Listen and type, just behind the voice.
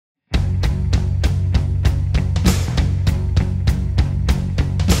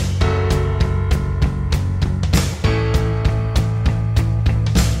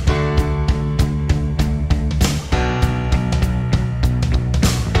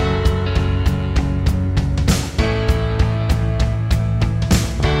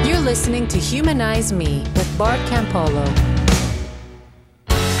listening to Humanize Me with Bart Campolo.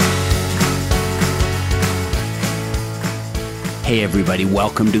 Hey everybody,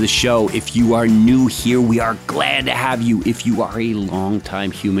 welcome to the show. If you are new here, we are glad to have you. If you are a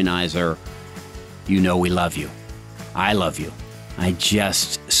longtime humanizer, you know we love you. I love you. I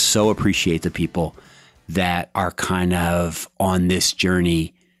just so appreciate the people that are kind of on this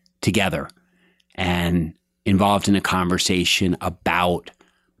journey together and involved in a conversation about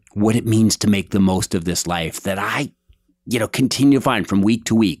what it means to make the most of this life that I, continue to find from week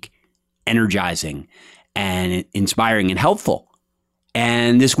to week energizing and inspiring and helpful.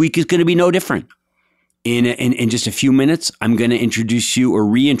 And this week is going to be no different. In just a few minutes, I'm going to introduce you or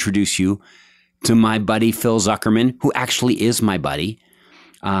reintroduce you to my buddy, Phil Zuckerman, who actually is my buddy.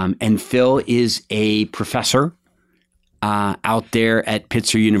 And Phil is a professor out there at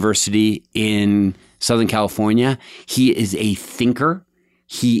Pitzer University in Southern California. He is a thinker.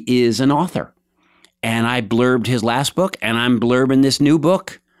 He is an author. And I blurbed his last book, and I'm blurbing this new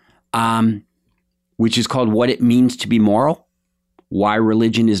book, which is called What It Means to Be Moral, Why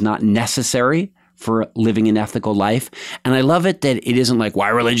Religion is Not Necessary for Living an Ethical Life. And I love it that it isn't like why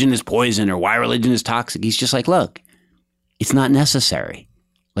religion is poison or why religion is toxic. He's just like, look, it's not necessary.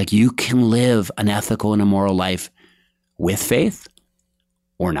 Like you can live an ethical and a moral life with faith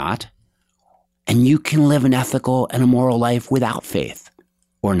or not. And you can live an ethical and a moral life without faith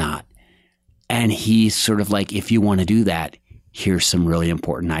or not. And he's sort of like, if you want to do that, here's some really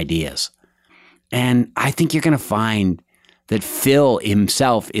important ideas. And I think you're going to find that Phil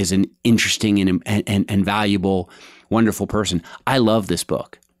himself is an interesting and valuable, wonderful person. I love this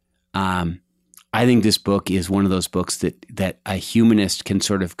book. I think this book is one of those books that a humanist can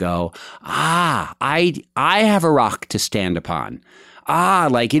sort of go, I have a rock to stand upon.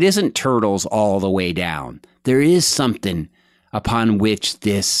 Like it isn't turtles all the way down. There is something upon which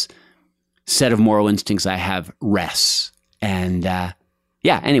this set of moral instincts I have rests. And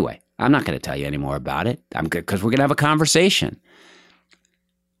anyway, I'm not going to tell you any more about it. I'm good because we're going to have a conversation.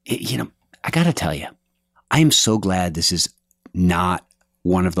 I got to tell you, I am so glad this is not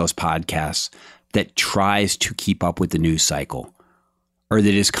one of those podcasts that tries to keep up with the news cycle or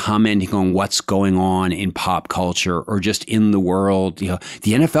that is commenting on what's going on in pop culture or just in the world. The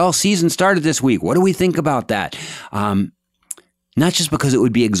NFL season started this week. What do we think about that? Not just because it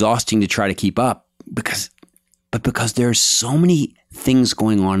would be exhausting to try to keep up, but because there's so many things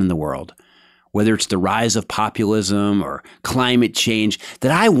going on in the world, whether it's the rise of populism or climate change,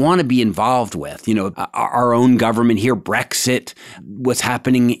 that I want to be involved with. Our own government here, Brexit, what's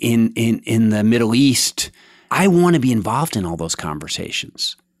happening in the Middle East. I want to be involved in all those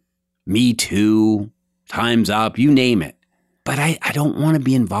conversations. Me Too, Time's Up, you name it. But I don't want to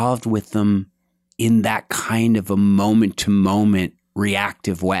be involved with them in that kind of a moment-to-moment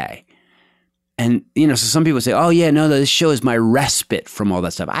reactive way. And, so some people say, this show is my respite from all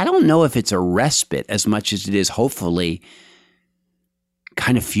that stuff. I don't know if it's a respite as much as it is hopefully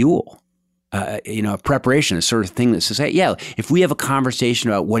kind of fuel, a preparation, a sort of thing that says, hey, if we have a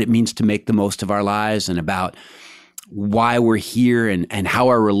conversation about what it means to make the most of our lives and about why we're here and how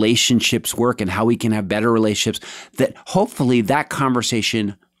our relationships work and how we can have better relationships, that hopefully that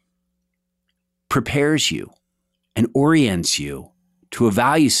conversation prepares you and orients you to a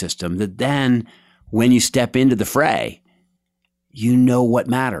value system that then when you step into the fray, you know what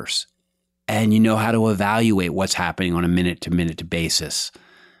matters and you know how to evaluate what's happening on a minute-to-minute basis,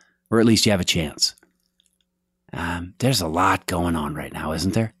 or at least you have a chance. There's a lot going on right now,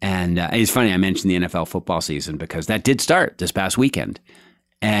 isn't there? And it's funny I mentioned the NFL football season because that did start this past weekend.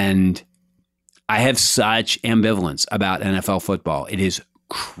 And I have such ambivalence about NFL football. It is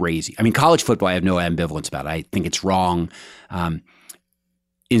crazy. I mean, college football, I have no ambivalence about. I think it's wrong.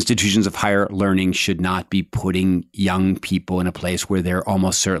 Institutions of higher learning should not be putting young people in a place where they're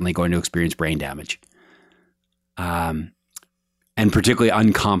almost certainly going to experience brain damage. And particularly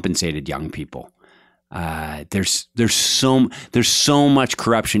uncompensated young people. There's so much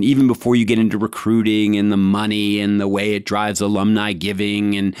corruption, even before you get into recruiting and the money and the way it drives alumni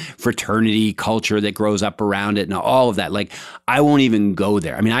giving and fraternity culture that grows up around it and all of that. Like, I won't even go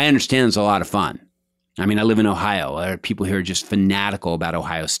there. I mean, I understand it's a lot of fun. I mean, I live in Ohio. There are people here just fanatical about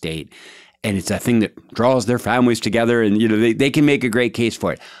Ohio State. And it's a thing that draws their families together and, they can make a great case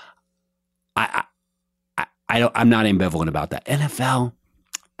for it. I'm not ambivalent about that. NFL,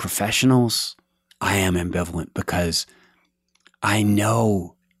 professionals, I am ambivalent because I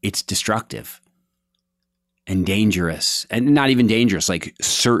know it's destructive and dangerous, and not even dangerous, like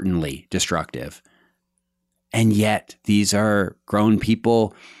certainly destructive. And yet these are grown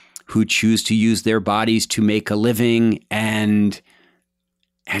people who choose to use their bodies to make a living, and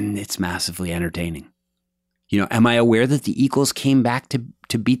And it's massively entertaining. Am I aware that the Eagles came back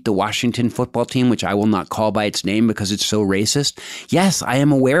to beat the Washington football team, which I will not call by its name because it's so racist? Yes, I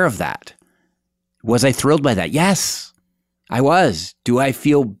am aware of that. Was I thrilled by that? Yes, I was. Do I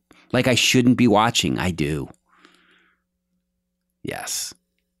feel like I shouldn't be watching? I do. Yes.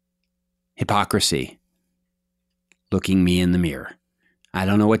 Hypocrisy. Looking me in the mirror. I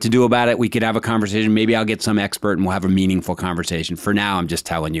don't know what to do about it. We could have a conversation. Maybe I'll get some expert and we'll have a meaningful conversation. For now, I'm just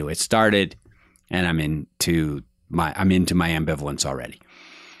telling you it started and I'm into my ambivalence already.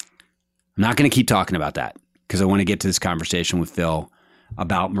 I'm not going to keep talking about that because I want to get to this conversation with Phil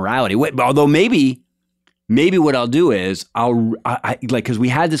about morality. Although maybe what I'll do is because we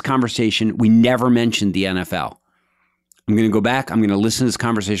had this conversation, we never mentioned the NFL. I'm going to go back. I'm going to listen to this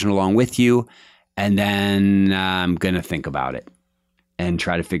conversation along with you, and then I'm going to think about it and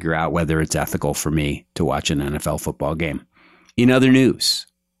try to figure out whether it's ethical for me to watch an NFL football game. In other news,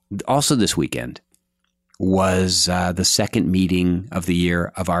 also this weekend was the second meeting of the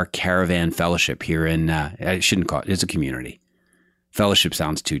year of our Caravan Fellowship here in, I shouldn't call it, it's a community. Fellowship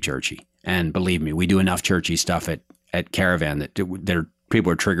sounds too churchy. And believe me, we do enough churchy stuff at Caravan that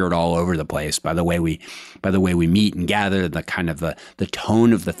people are triggered all over the place by the way we meet and gather, the kind of the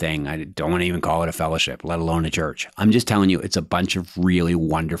tone of the thing. I don't want to even call it a fellowship, let alone a church. I'm just telling you, it's a bunch of really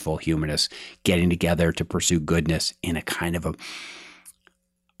wonderful humanists getting together to pursue goodness in a kind of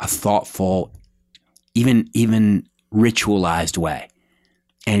a thoughtful, even ritualized way.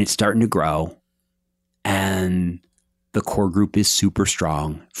 And it's starting to grow. And the core group is super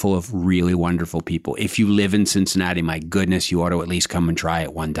strong, full of really wonderful people. If you live in Cincinnati, my goodness, you ought to at least come and try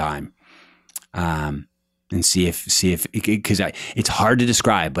it one time, and see if because it's hard to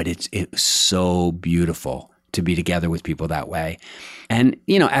describe, but it's so beautiful to be together with people that way. And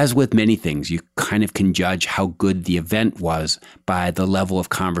as with many things, you kind of can judge how good the event was by the level of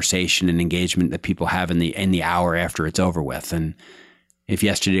conversation and engagement that people have in the hour after it's over with. And if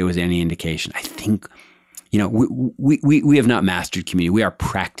yesterday was any indication, I think. We have not mastered community. We are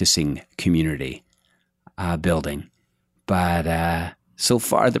practicing community building, but so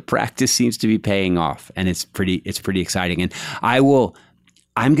far the practice seems to be paying off, and it's pretty exciting. And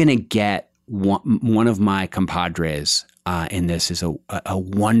I'm going to get one of my compadres in this is a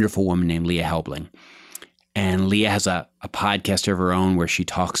wonderful woman named Leah Helbling, and Leah has a podcast of her own where she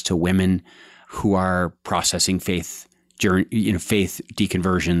talks to women who are processing faith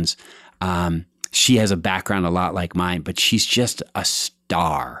deconversions. She has a background a lot like mine, but she's just a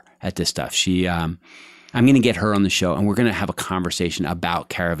star at this stuff. I'm going to get her on the show, and we're going to have a conversation about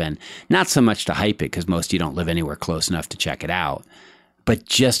Caravan. Not so much to hype it, because most of you don't live anywhere close enough to check it out, but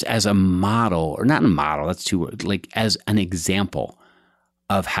just as a model, or not a model, that's too, as an example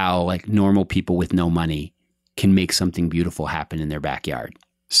of how normal people with no money can make something beautiful happen in their backyard.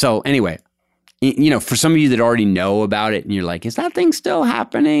 So anyway, for some of you that already know about it and you're like, is that thing still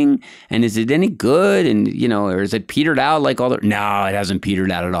happening? And is it any good? And, or is it petered out like all the, no, it hasn't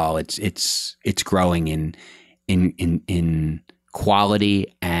petered out at all. It's growing in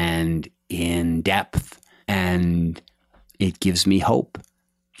quality and in depth. And it gives me hope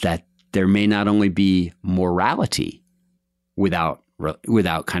that there may not only be morality without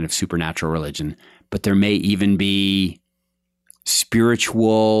kind of supernatural religion, but there may even be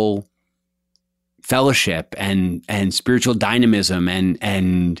spiritual fellowship and spiritual dynamism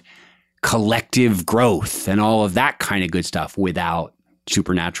and collective growth and all of that kind of good stuff without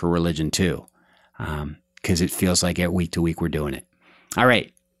supernatural religion too. Because it feels like week to week we're doing it. All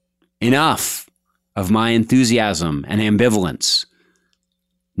right. Enough of my enthusiasm and ambivalence.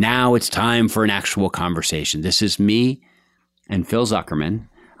 Now it's time for an actual conversation. This is me and Phil Zuckerman.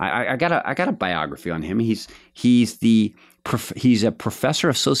 I got a biography on him. He's a professor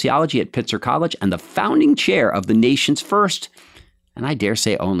of sociology at Pitzer College and the founding chair of the nation's first, and I dare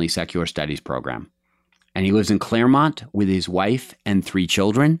say only, secular studies program. And he lives in Claremont with his wife and 3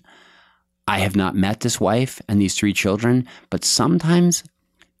 children. I have not met this wife and these 3 children, but sometimes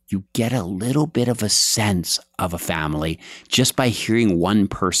you get a little bit of a sense of a family just by hearing one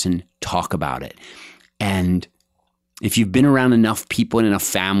person talk about it. And if you've been around enough people and enough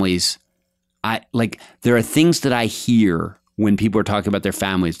families, there are things that I hear when people are talking about their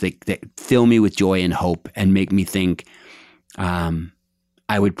families that fill me with joy and hope and make me think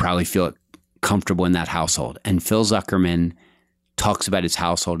I would probably feel comfortable in that household. And Phil Zuckerman talks about his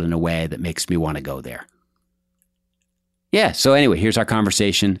household in a way that makes me want to go there. Yeah, so anyway, here's our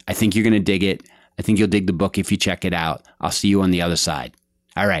conversation. I think you're going to dig it. I think you'll dig the book if you check it out. I'll see you on the other side.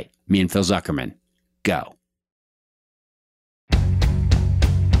 All right, me and Phil Zuckerman, go.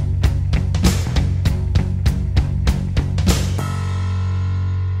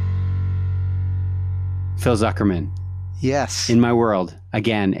 Phil Zuckerman Yes. in my world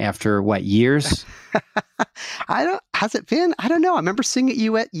again after what, years? Has it been? I don't know. I remember seeing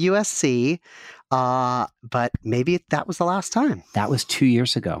you at USC, but maybe that was the last time. That was 2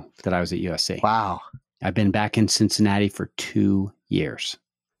 years ago that I was at USC. Wow. I've been back in Cincinnati for 2 years.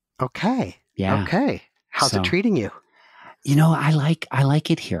 Okay. Yeah. Okay. How's it treating you? You know, I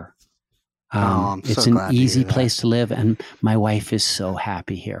like it here. I'm it's so an glad to easy hear that. place to live, and my wife is so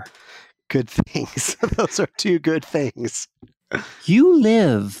happy here. Good things. Those are two good things. You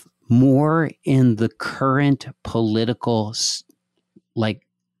live more in the current political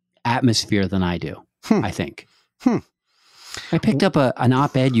atmosphere than I do, I think. I picked up an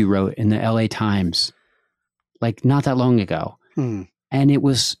op-ed you wrote in the LA Times not that long ago. And it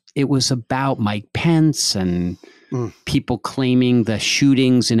was about Mike Pence and people claiming the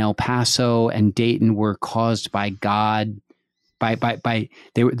shootings in El Paso and Dayton were caused by God.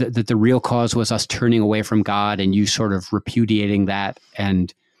 The real cause was us turning away from God, and you sort of repudiating that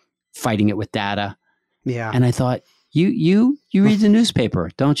and fighting it with data. Yeah. And I thought, you read the newspaper,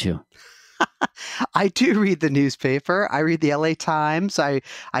 don't you? I do read the newspaper. I read the LA Times. I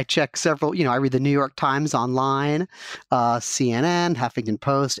check several, I read the New York Times online, CNN, Huffington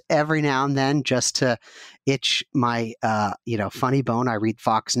Post, every now and then just to itch my, funny bone. I read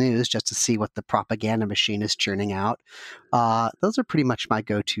Fox News just to see what the propaganda machine is churning out. Those are pretty much my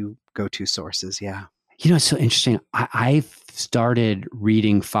go-to sources. Yeah. It's so interesting. I've started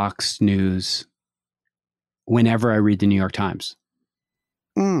reading Fox News whenever I read the New York Times.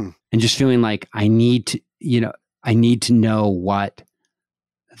 And just feeling like I need to know what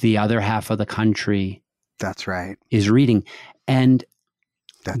the other half of the country That's right. is reading. And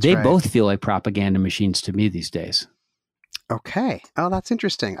they right. both feel like propaganda machines to me these days. Okay. Oh, that's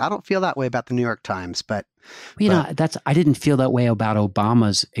interesting. I don't feel that way about the New York Times, but I didn't feel that way about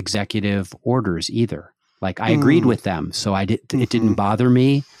Obama's executive orders either. I agreed with them, so it didn't bother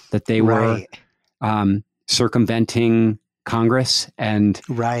me that they were circumventing Congress and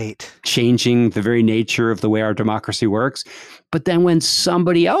changing the very nature of the way our democracy works. But then when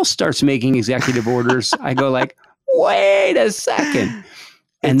somebody else starts making executive orders, I go wait a second.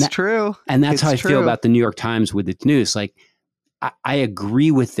 And it's true. And that's how I feel about the New York Times with its news. I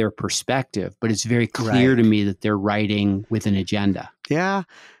agree with their perspective, but it's very clear to me that they're writing with an agenda. Yeah.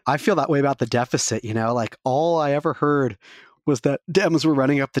 I feel that way about the deficit, all I ever heard was that Dems were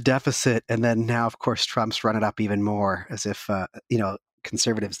running up the deficit. And then now, of course, Trump's run it up even more, as if,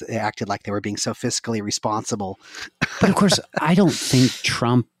 conservatives, they acted like they were being so fiscally responsible. But of course, I don't think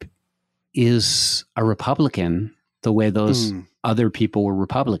Trump is a Republican the way those other people were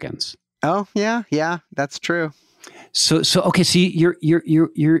Republicans. Oh, yeah, that's true. So okay, so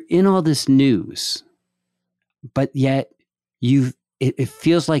you're in all this news, but yet it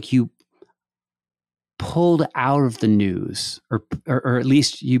feels like you pulled out of the news, or at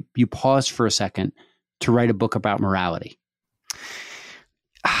least you paused for a second to write a book about morality.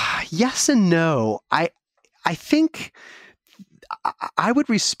 Yes and no. I think I would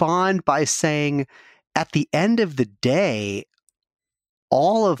respond by saying, at the end of the day,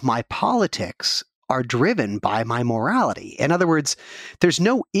 all of my politics are driven by my morality. In other words, there's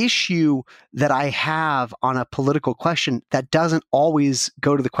no issue that I have on a political question that doesn't always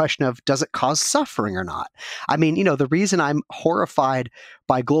go to the question of, does it cause suffering or not? I mean, the reason I'm horrified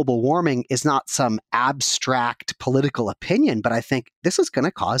by global warming is not some abstract political opinion, but I think this is going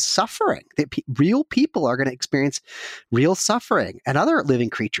to cause suffering. Real people are going to experience real suffering, and other living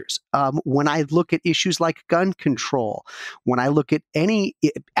creatures. When I look at issues like gun control, when I look at any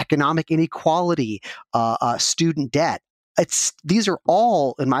economic inequality, student debt, these are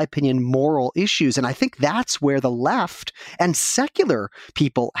all, in my opinion, moral issues. And I think that's where the left and secular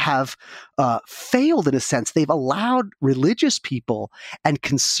people have failed in a sense. They've allowed religious people and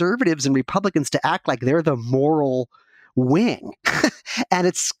conservatives and Republicans to act like they're the moral wing. And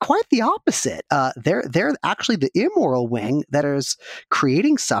it's quite the opposite. They're actually the immoral wing that is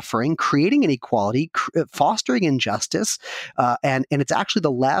creating suffering, creating inequality, fostering injustice. And it's actually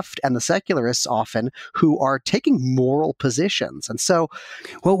the left and the secularists often who are taking moral positions. And so,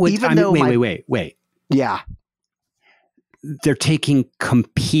 wait. Yeah. They're taking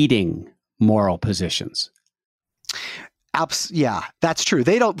competing moral positions. Yeah, that's true.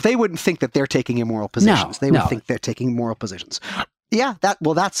 They wouldn't think that they're taking immoral positions. They would think they're taking moral positions. Yeah,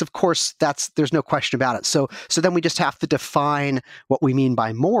 that's of course, there's no question about it. So then we just have to define what we mean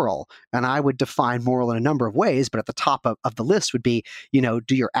by moral. And I would define moral in a number of ways, but at the top of the list would be,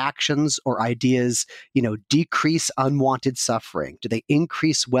 do your actions or ideas, decrease unwanted suffering? Do they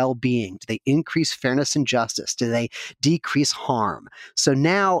increase well-being? Do they increase fairness and justice? Do they decrease harm? So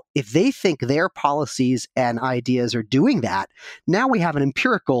now if they think their policies and ideas are doing that, now we have an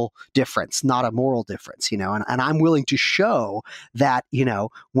empirical difference, not a moral difference, and I'm willing to show that,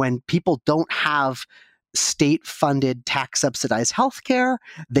 when people don't have state-funded, tax-subsidized healthcare,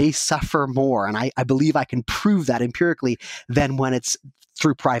 they suffer more. And I believe I can prove that empirically than when it's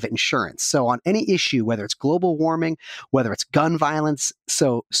through private insurance. So on any issue, whether it's global warming, whether it's gun violence,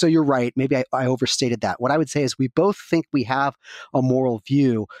 so you're right, maybe I overstated that. What I would say is we both think we have a moral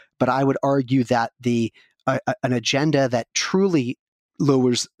view, but I would argue that an agenda that truly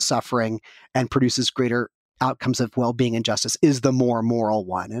lowers suffering and produces greater outcomes of well-being and justice is the more moral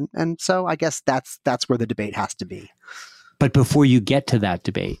one. And so I guess that's where the debate has to be. But before you get to that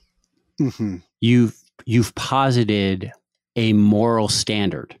debate, mm-hmm. you've posited a moral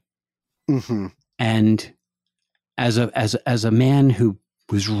standard. Mm-hmm. And as a man who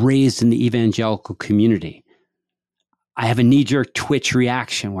was raised in the evangelical community, I have a knee-jerk twitch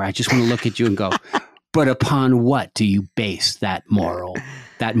reaction where I just want to look at you and go, but upon what do you base that moral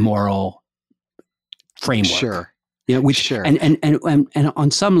framework? Sure. Sure. And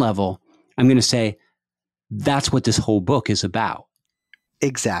on some level, I'm going to say that's what this whole book is about.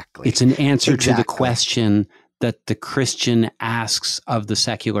 Exactly. It's an answer to the question that the Christian asks of the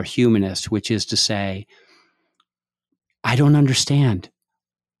secular humanist, which is to say, I don't understand.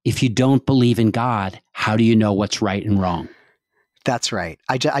 If you don't believe in God, how do you know what's right and wrong? That's right.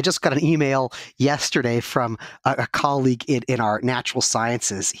 I just got an email yesterday from a colleague in our natural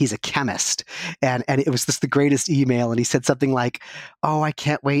sciences. He's a chemist, and it was the greatest email. And he said something like, "Oh, I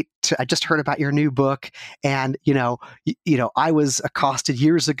can't wait! I just heard about your new book, and I was accosted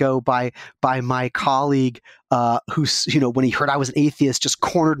years ago by my colleague who, when he heard I was an atheist, just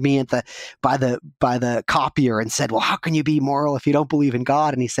cornered me by the copier and said, 'Well, how can you be moral if you don't believe in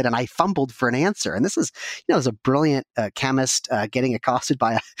God?' And he said, and I fumbled for an answer. And this is, as a brilliant chemist getting accosted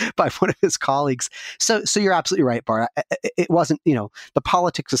by one of his colleagues. So you're absolutely right, Bart. It wasn't, the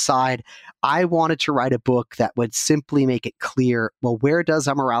politics aside, I wanted to write a book that would simply make it clear, well, where does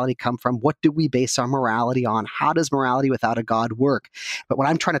our morality come from? What do we base our morality on? How does morality without a God work? But when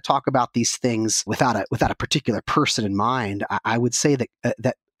I'm trying to talk about these things without a particular person in mind, I would say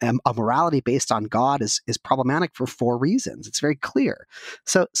that a morality based on God is problematic for 4 reasons. It's very clear.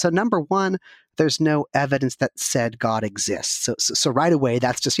 So number one, there's no evidence that said God exists. So right away,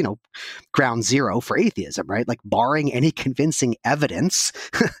 that's just, ground zero for atheism, right? Like barring any convincing evidence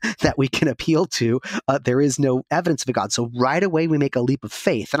that we can appeal to, there is no evidence of a God. So right away, we make a leap of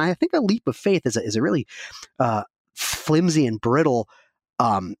faith. And I think a leap of faith is a really flimsy and brittle,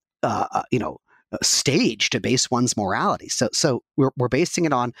 stage to base one's morality. So we're basing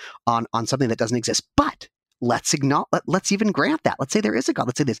it on something that doesn't exist. But let's even grant that. Let's say there is a God.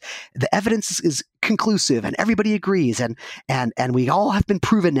 Let's say this. The evidence is conclusive and everybody agrees and we all have been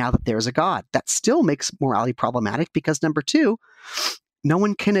proven now that there is a God. That still makes morality problematic because number 2, no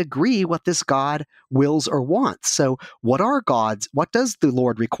one can agree what this God wills or wants. So what are gods? What does the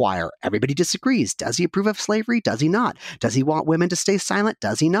Lord require? Everybody disagrees. Does he approve of slavery? Does he not? Does he want women to stay silent?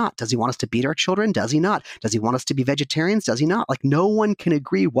 Does he not? Does he want us to beat our children? Does he not? Does he want us to be vegetarians? Does he not? Like no one can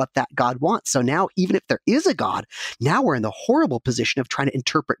agree what that God wants. So now even if there is a God, now we're in the horrible position of trying to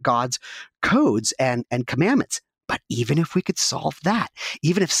interpret God's codes and commandments. But even if we could solve that,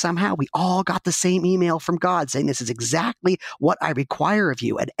 even if somehow we all got the same email from God saying this is exactly what I require of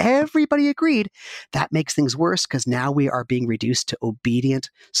you, and everybody agreed, that makes things worse because now we are being reduced to obedient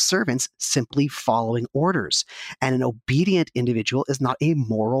servants simply following orders. And an obedient individual is not a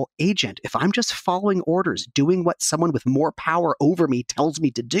moral agent. If I'm just following orders, doing what someone with more power over me tells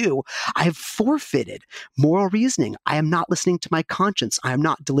me to do, I have forfeited moral reasoning. I am not listening to my conscience. I am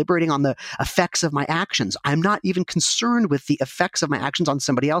not deliberating on the effects of my actions. I'm not even concerned with the effects of my actions on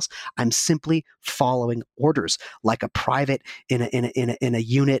somebody else. I'm simply following orders, like a private in a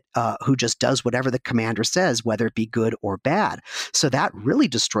unit who just does whatever the commander says, whether it be good or bad. So that really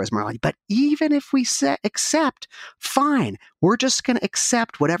destroys morality. But even if we accept, fine, we're just going to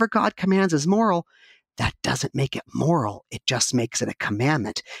accept whatever God commands as moral. That doesn't make it moral. It just makes it a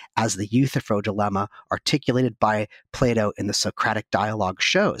commandment, as the Euthyphro dilemma articulated by Plato in the Socratic dialogue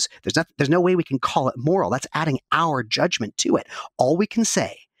shows. There's no way we can call it moral. That's adding our judgment to it. All we can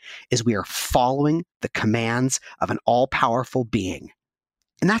say is we are following the commands of an all-powerful being.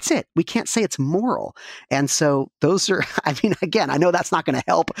 And that's it. We can't say it's moral. And so those are, I mean, again, I know that's not going to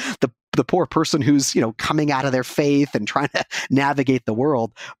help the poor person who's, coming out of their faith and trying to navigate the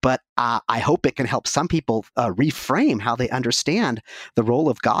world. But I hope it can help some people reframe how they understand the role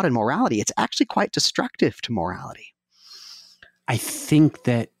of God in morality. It's actually quite destructive to morality. I think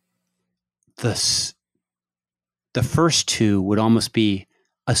that the first two would almost be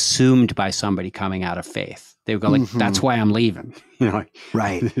assumed by somebody coming out of faith. They would go like, that's why I'm leaving.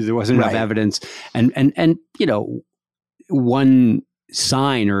 Right. There wasn't enough evidence. And one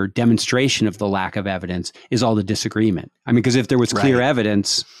sign or demonstration of the lack of evidence is all the disagreement. I mean, because if there was clear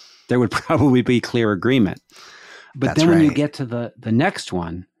evidence, there would probably be clear agreement. But then when you get to the next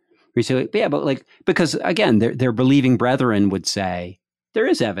one, you say, yeah, but because again, their believing brethren would say, there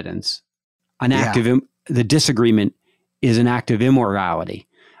is evidence. The disagreement is an act of immorality.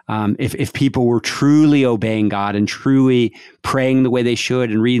 If people were truly obeying God and truly praying the way they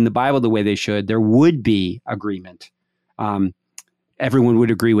should and reading the Bible the way they should, there would be agreement. Everyone would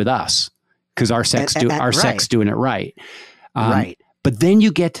agree with us because our sect's doing it right. Right. But then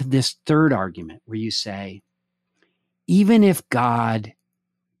you get to this third argument where you say, even if God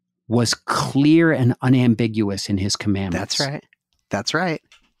was clear and unambiguous in his commandments. That's right.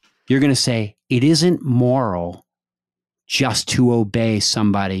 You're going to say it isn't moral just to obey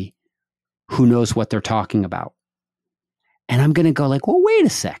somebody who knows what they're talking about. And I'm going to go like, well, wait a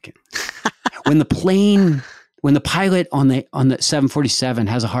second. When the pilot on the 747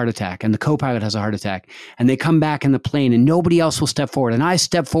 has a heart attack and the co-pilot has a heart attack and they come back in the plane and nobody else will step forward and I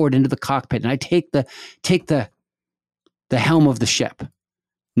step forward into the cockpit and I take the helm of the ship,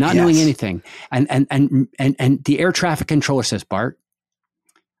 not knowing anything. And the air traffic controller says, Bart,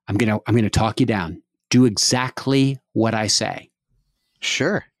 I'm going to talk you down. Do exactly what I say.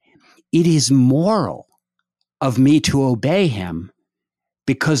 Sure. It is moral of me to obey him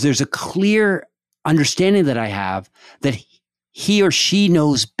because there's a clear understanding that I have that he or she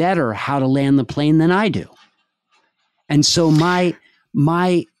knows better how to land the plane than I do. And so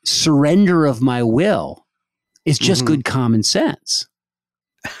my surrender of my will is just good common sense.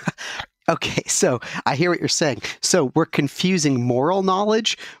 Okay, so I hear what you're saying. So we're confusing moral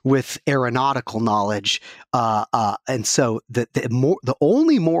knowledge with aeronautical knowledge, and so the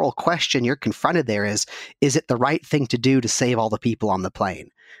only moral question you're confronted there is it the right thing to do to save all the people on the plane?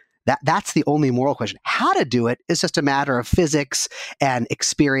 That's the only moral question. How to do it is just a matter of physics and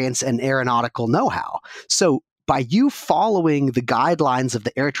experience and aeronautical know-how. So by you following the guidelines of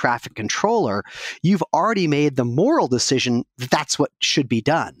the air traffic controller, you've already made the moral decision that that's what should be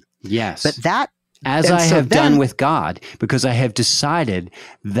done. Yes. But done with God, because I have decided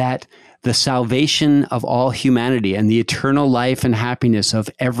that the salvation of all humanity and the eternal life and happiness of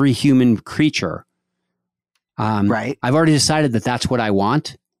every human creature, I've already decided that that's what I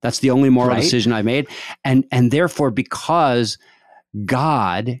want. That's the only moral decision I made. And therefore, because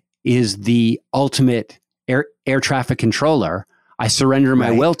God is the ultimate air traffic controller, I surrender my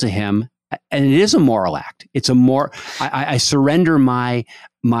will to him. And it is a moral act. It's I surrender my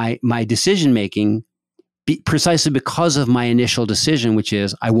decision making precisely because of my initial decision, which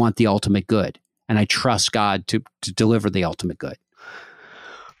is I want the ultimate good, and I trust God to deliver the ultimate good.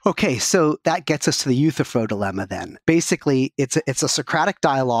 Okay, so that gets us to the Euthyphro dilemma then. Basically, it's a Socratic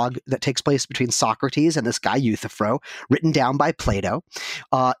dialogue that takes place between Socrates and this guy Euthyphro, written down by Plato,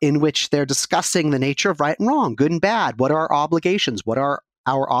 in which they're discussing the nature of right and wrong, good and bad. What are our obligations? What are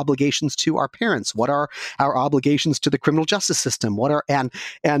our obligations to our parents? What are our obligations to the criminal justice system?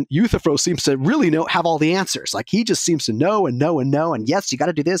 And Euthyphro seems to really have all the answers. Like he just seems to know and know and know. And yes, you got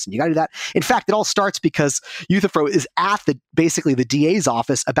to do this and you got to do that. In fact, it all starts because Euthyphro is at basically the DA's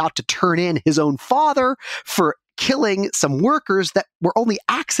office about to turn in his own father for killing some workers that were only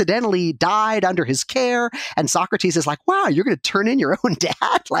accidentally died under his care. And Socrates is like, wow, you're going to turn in your own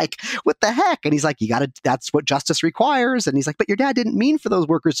dad? Like, what the heck? And he's like, that's what justice requires. And he's like, but your dad didn't mean for those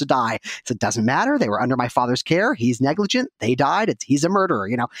workers to die. So it doesn't matter. They were under my father's care. He's negligent. They died. He's a murderer,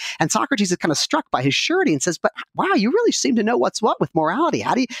 And Socrates is kind of struck by his surety and says, but wow, you really seem to know what's what with morality.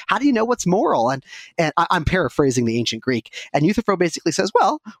 How do you know what's moral? And I'm paraphrasing the ancient Greek. And Euthyphro basically says,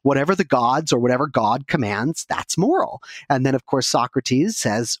 well, whatever the gods or whatever God commands, that's moral. And then, of course, Socrates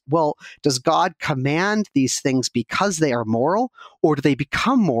says, well, does God command these things because they are moral, or do they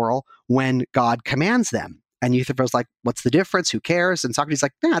become moral when God commands them? And Euthyphro's like, what's the difference? Who cares? And Socrates is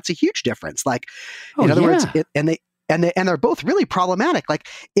like, nah, it's a huge difference. Like, in other words, and they're both really problematic. Like,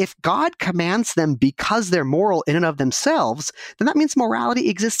 if God commands them because they're moral in and of themselves, then that means morality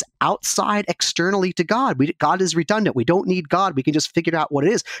exists outside, externally to God. God is redundant. We don't need God. We can just figure out what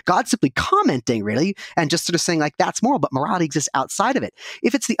it is. God's simply commenting, really, and just sort of saying, like, that's moral, but morality exists outside of it.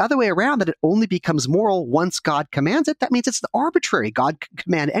 If it's the other way around, that it only becomes moral once God commands it, that means it's arbitrary. God can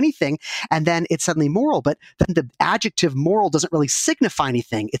command anything, and then it's suddenly moral. But then the adjective moral doesn't really signify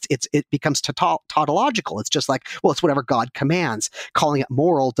anything. It becomes tautological. It's just like, well, it's whatever God commands. Calling it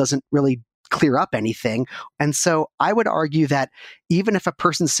moral doesn't really clear up anything. And so I would argue that even if a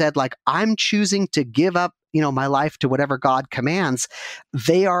person said, like, I'm choosing to give up, my life to whatever God commands,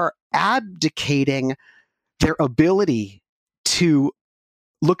 they are abdicating their ability to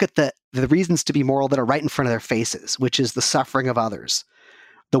look at the reasons to be moral that are right in front of their faces, which is the suffering of others,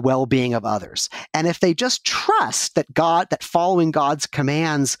 the well-being of others. And if they just trust that following God's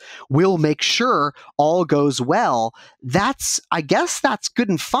commands will make sure all goes well, I guess that's good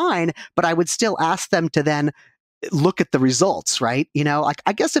and fine, but I would still ask them to then look at the results, right? Like,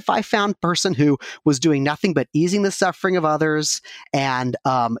 I guess if I found a person who was doing nothing but easing the suffering of others and,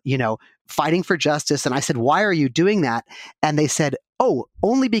 fighting for justice, and I said, why are you doing that? And they said, oh,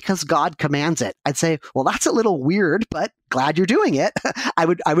 only because God commands it. I'd say, well, that's a little weird, but glad you're doing it. I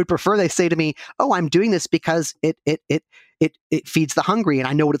would prefer they say to me, oh, I'm doing this because it feeds the hungry, and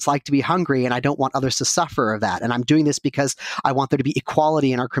I know what it's like to be hungry, and I don't want others to suffer of that. And I'm doing this because I want there to be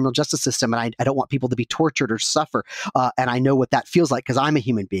equality in our criminal justice system, and I don't want people to be tortured or suffer. And I know what that feels like because I'm a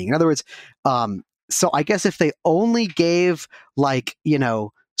human being. In other words, so I guess if they only gave, like,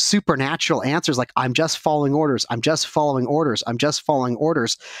 supernatural answers, like, I'm just following orders, I'm just following orders, I'm just following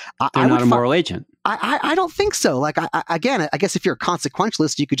orders, they're not a moral agent. I don't think so. Like, I guess if you're a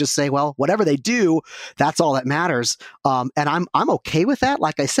consequentialist, you could just say, well, whatever they do, that's all that matters. And I'm okay with that.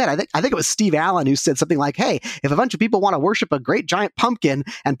 Like I said, I think it was Steve Allen who said something like, hey, if a bunch of people want to worship a great giant pumpkin,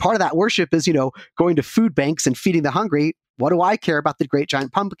 and part of that worship is, going to food banks and feeding the hungry, what do I care about the great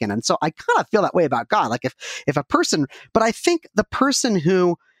giant pumpkin? And so I kind of feel that way about God. Like, if a person, but I think the person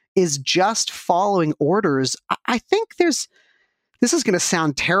who is just following orders, I think this is going to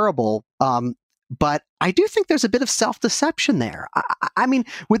sound terrible, but I do think there's a bit of self-deception there. I mean,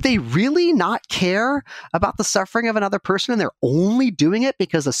 would they really not care about the suffering of another person, and they're only doing it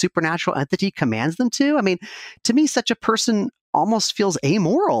because a supernatural entity commands them to? I mean, to me, such a person almost feels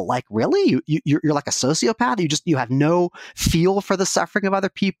amoral. Like, really? You're like a sociopath? You have no feel for the suffering of other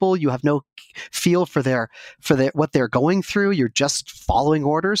people. You have no feel for what they're going through. You're just following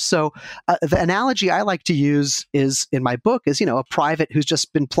orders. So the analogy I like to use is, in my book, is, a private who's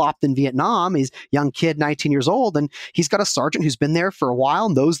just been plopped in Vietnam. He's a young kid, 19 years old, and he's got a sergeant who's been there for a while,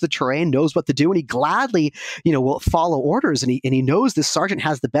 knows the terrain, knows what to do, and he gladly, will follow orders. And he knows this sergeant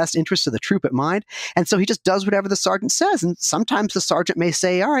has the best interests of the troop at mind. And so he just does whatever the sergeant says. And sometimes the sergeant may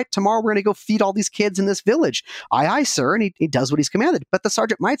say, all right, tomorrow we're going to go feed all these kids in this village. Aye, aye, sir. And he does what he's commanded. But the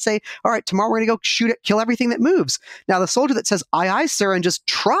sergeant might say, all right, tomorrow we're going to go kill everything that moves. Now, the soldier that says, aye, aye, sir, and just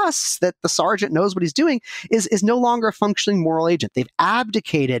trusts that the sergeant knows what he's doing is no longer a functioning moral agent. They've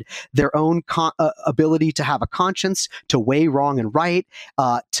abdicated their own ability to have a conscience, to weigh wrong and right,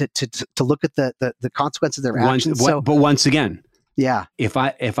 to look at the consequences of their actions. But once again, yeah. If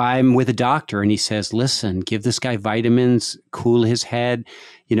I'm with a doctor and he says, listen, give this guy vitamins, cool his head,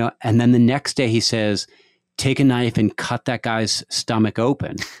 and then the next day he says, take a knife and cut that guy's stomach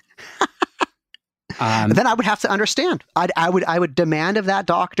open. Then I would have to understand. I would demand of that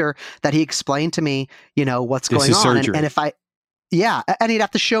doctor that he explain to me, what's going on. And if and he'd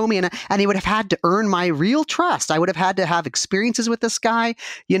have to show me, and he would have had to earn my real trust. I would have had to have experiences with this guy,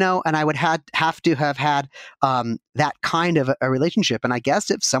 and I would have to have had that kind of a relationship. And I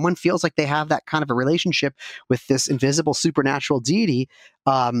guess if someone feels like they have that kind of a relationship with this invisible supernatural deity,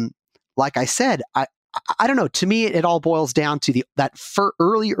 like I said, I don't know. To me, it all boils down to that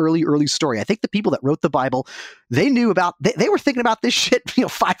early story. I think the people that wrote the Bible, they knew about, they were thinking about this shit,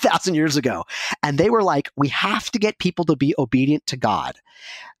 5,000 years ago. And they were like, we have to get people to be obedient to God.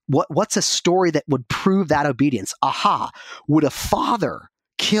 What's a story that would prove that obedience? Aha. Would a father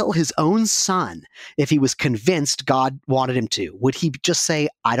kill his own son if he was convinced God wanted him to? Would he just say,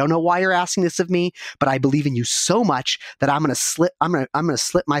 I don't know why you're asking this of me, but I believe in you so much that I'm going to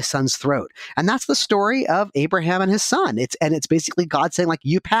slit my son's throat? And that's the story of Abraham and his son. It's basically God saying, like,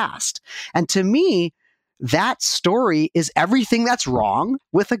 you passed. And to me, that story is everything that's wrong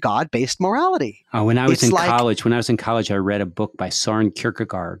with a God-based morality. When I was in college, I read a book by Søren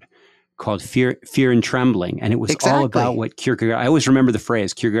Kierkegaard called Fear and Trembling. And it was all about what Kierkegaard, I always remember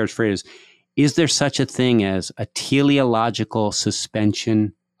Kierkegaard's phrase, is there such a thing as a teleological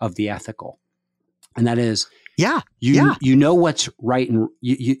suspension of the ethical? And that is, Yeah. You know what's right, and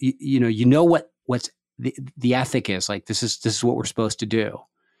you know what's the ethic is. Like, this is what we're supposed to do,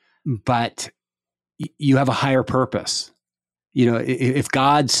 but you have a higher purpose. If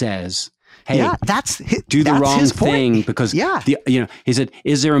God says, "Hey, do the wrong thing," because he said,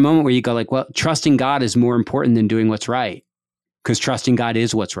 "Is there a moment where you go like, well, trusting God is more important than doing what's right, because trusting God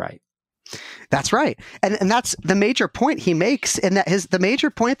is what's right." That's right. And that's the major point he makes in that the major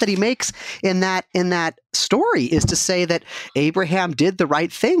point that he makes in that story is to say that Abraham did the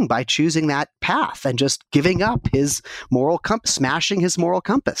right thing by choosing that path and just giving up his moral compass, smashing his moral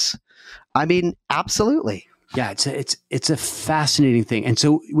compass. I mean, absolutely. Yeah, it's a fascinating thing. And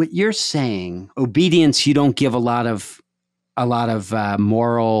so what you're saying, obedience, you don't give a lot of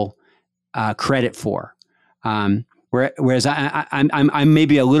moral credit for. Whereas I'm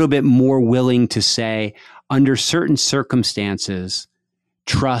maybe a little bit more willing to say, under certain circumstances,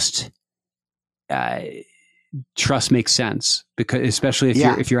 trust makes sense, because especially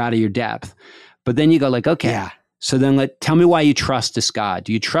if you're out of your depth. But then you go like, okay, so then tell me why you trust this God.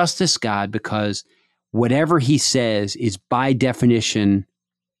 Do you trust this God because whatever he says is by definition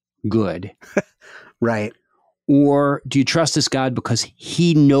good? Right. Or do you trust this God because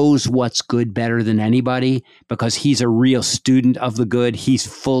he knows what's good better than anybody, because he's a real student of the good? He's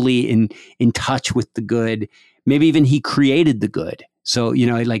fully in touch with the good. Maybe even he created the good. So,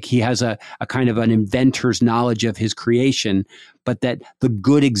 like he has a kind of an inventor's knowledge of his creation, but that the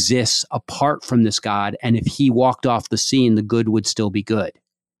good exists apart from this God. And if he walked off the scene, the good would still be good.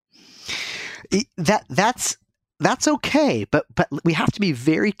 That's okay, but we have to be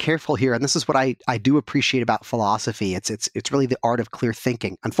very careful here, and this is what I do appreciate about philosophy. It's really the art of clear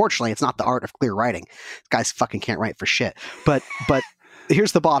thinking. Unfortunately, it's not the art of clear writing. Guys fucking can't write for shit. But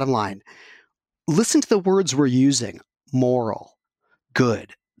here's the bottom line. Listen to the words we're using: moral,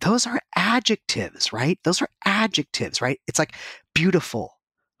 good. Those are adjectives, right? Those are adjectives, right? It's like beautiful,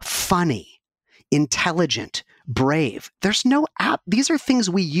 funny, intelligent, brave. There's no these are things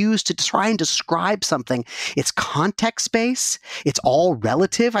we use to try and describe something. It's context space. It's all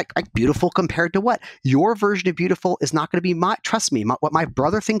relative. Like beautiful compared to what? Your version of beautiful is not going to be trust me, what my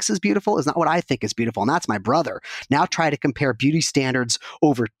brother thinks is beautiful is not what I think is beautiful. And that's my brother. Now try to compare beauty standards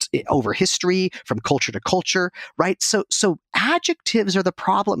over history, from culture to culture, right? So adjectives are the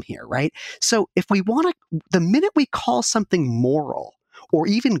problem here, right? So if we want to, the minute we call something moral or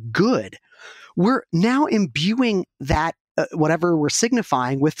even good, we're now imbuing that whatever we're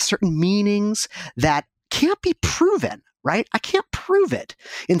signifying with certain meanings that can't be proven, right? I can't prove it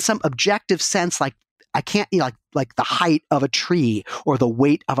in some objective sense, like I can't, like the height of a tree or the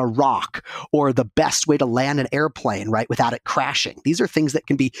weight of a rock or the best way to land an airplane, right, without it crashing. These are things that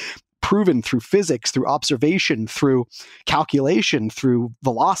can be proven through physics, through observation, through calculation, through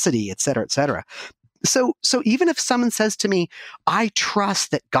velocity, et cetera, et cetera. So even if someone says to me, I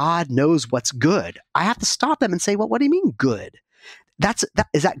trust that God knows what's good, I have to stop them and say, well, what do you mean good?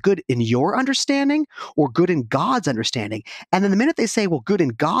 Is that good in your understanding or good in God's understanding? And then the minute they say, well, good in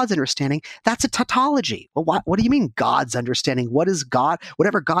God's understanding, that's a tautology. Well, what do you mean God's understanding? What is God?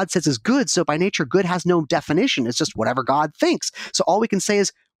 Whatever God says is good. So by nature, good has no definition. It's just whatever God thinks. So all we can say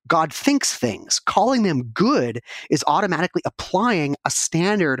is God thinks things. Calling them good is automatically applying a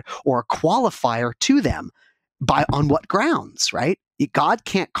standard or a qualifier to them. On what grounds, right? God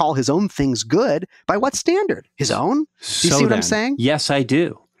can't call his own things good. By what standard? His own? Do you see what I'm saying? Yes, I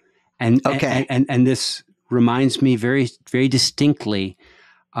do. And okay. And this reminds me very, very distinctly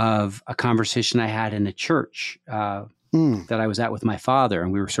of a conversation I had in a church that I was at with my father,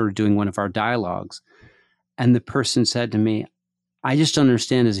 and we were sort of doing one of our dialogues. And the person said to me, I just don't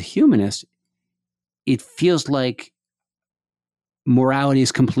understand, as a humanist, it feels like morality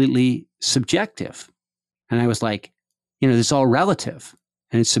is completely subjective. And I was like, it's all relative,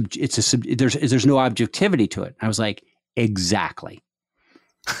 and there's no objectivity to it. I was like, exactly.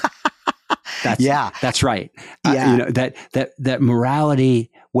 That's right. Yeah. That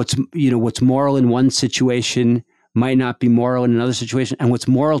morality, what's moral in one situation might not be moral in another situation, and what's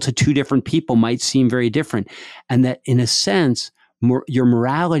moral to two different people might seem very different. And that, in a sense, your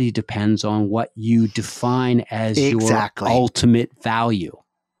morality depends on what you define as your ultimate value.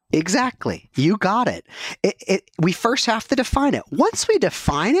 Exactly. You got it. We first have to define it. Once we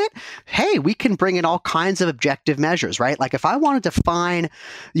define it, hey, we can bring in all kinds of objective measures, right? Like if I want to define,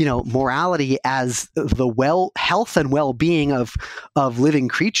 morality as the health and well-being of living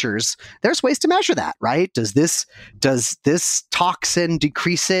creatures, there's ways to measure that, right? Does this toxin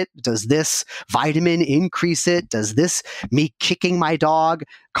decrease it? Does this vitamin increase it? Does this me kicking my dog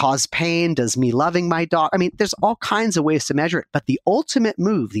cause pain? Does me loving my dog? I mean, there's all kinds of ways to measure it, but the ultimate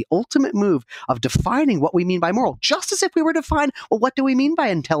move, the the ultimate move of defining what we mean by moral, just as if we were to define, well, what do we mean by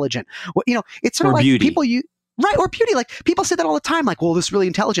intelligent? Well, it's sort of like beauty. people right, or beauty. Like people say that all the time, like, well, this is really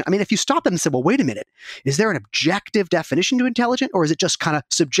intelligent. I mean, if you stop them and say, well, wait a minute, is there an objective definition to intelligent, or is it just kind of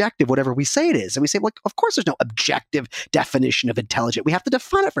subjective, whatever we say it is? And we say, well, of course there's no objective definition of intelligent. We have to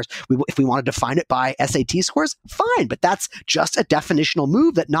define it first. If we want to define it by SAT scores, fine, but that's just a definitional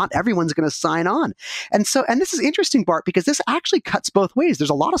move that not everyone's going to sign on. And this is interesting, Bart, because this actually cuts both ways. There's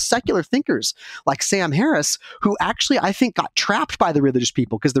a lot of secular thinkers like Sam Harris who actually, I think, got trapped by the religious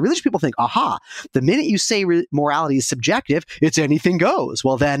people, because the religious people think, aha, the minute you say morality is subjective, it's anything goes.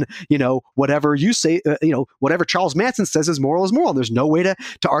 Well, then, whatever you say, whatever Charles Manson says is moral. There's no way to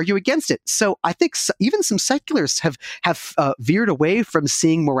argue against it. So I think even some secularists have veered away from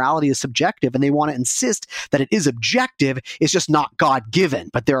seeing morality as subjective, and they want to insist that it is objective. It's just not God-given.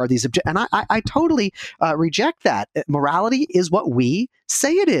 But there are these and I totally reject that. Morality is what we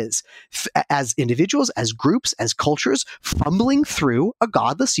say it is, as individuals, as groups, as cultures, fumbling through a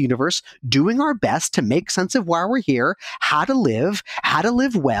godless universe, doing our best to make sense of why we're here, how to live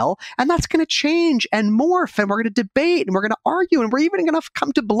well, and that's going to change and morph, and we're going to debate, and we're going to argue, and we're even going to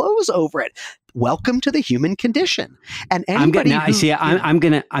come to blows over it. Welcome to the human condition. And anybody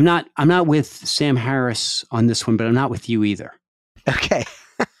I'm not with Sam Harris on this one, but I'm not with you either. Okay,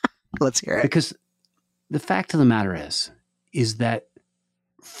 let's hear it. Because the fact of the matter is that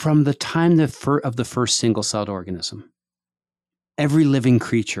from the time of the first single-celled organism, every living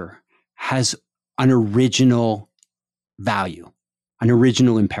creature has an original value, an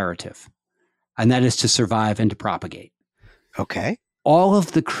original imperative, and that is to survive and to propagate. Okay. All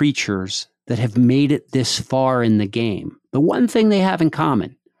of the creatures that have made it this far in the game, the one thing they have in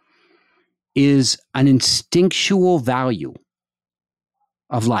common is an instinctual value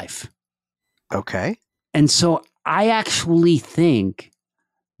of life. Okay. And so I actually think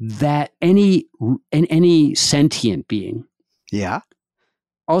that any sentient being,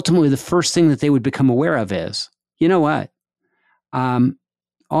 ultimately the first thing that they would become aware of is, you know what?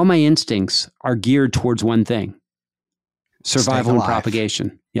 All my instincts are geared towards one thing: survival and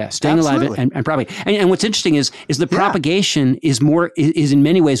propagation. Yeah, staying alive and propagate. And what's interesting is the propagation is in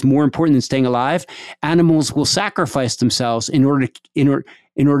many ways more important than staying alive. Animals will sacrifice themselves in order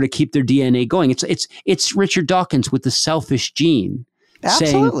to keep their DNA going. It's Richard Dawkins with the selfish gene.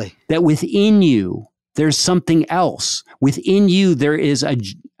 Absolutely. Saying that within you, there's something else. Within you, there is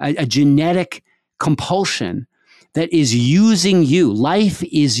a genetic compulsion that is using you. Life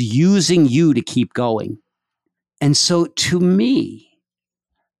is using you to keep going. And so to me,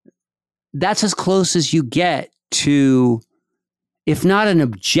 that's as close as you get to, if not an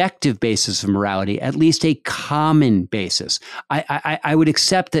objective basis of morality, at least a common basis. I would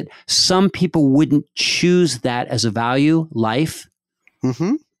accept that some people wouldn't choose that as a value, life.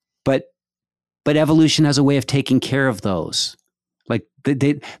 Mm-hmm. But evolution has a way of taking care of those. Like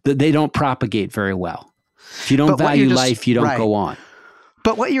they don't propagate very well. If you don't value life, you don't go on.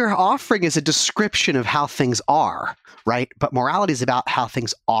 But what you're offering is a description of how things are, right? But morality is about how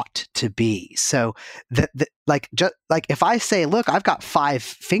things ought to be. So like if I say, look, I've got 5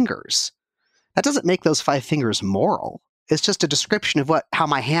 fingers, that doesn't make those 5 fingers moral. It's just a description of how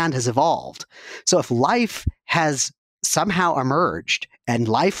my hand has evolved. So if life has somehow emerged and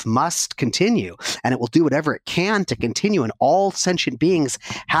life must continue, and it will do whatever it can to continue, and all sentient beings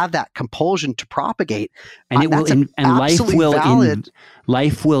have that compulsion to propagate, and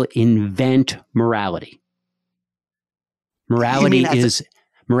life will invent morality. Morality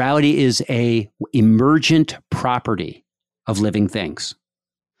is a emergent property of living things.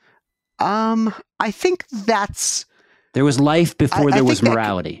 I think that's. There was life before there was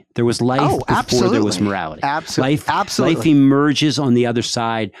morality. There was life before there was morality. Absolutely. Life emerges on the other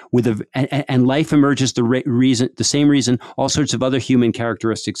side and life emerges the same reason all sorts of other human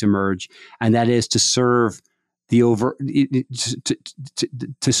characteristics emerge, and that is to serve the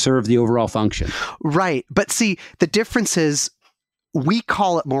serve the overall function. Right. But see, the difference is we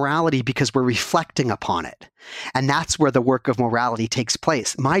call it morality because we're reflecting upon it. And that's where the work of morality takes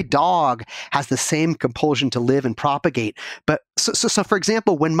place. My dog has the same compulsion to live and propagate. But so for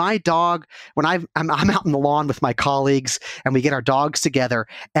example, when I'm out in the lawn with my colleagues and we get our dogs together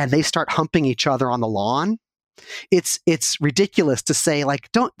and they start humping each other on the lawn, it's ridiculous to say, like,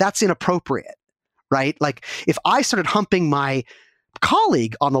 that's inappropriate, right? Like if I started humping my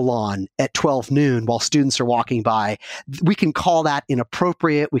colleague on the lawn at 12 noon while students are walking by, we can call that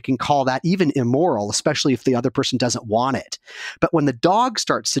inappropriate. We can call that even immoral, especially if the other person doesn't want it. But when the dog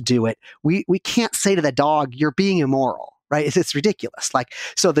starts to do it, we can't say to the dog, you're being immoral, right? It's ridiculous. Like,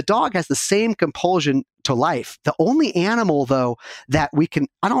 so the dog has the same compulsion to life. The only animal, though, that we can,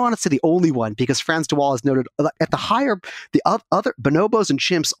 I don't want to say the only one, because Frans de Waal has noted at the higher, the other bonobos and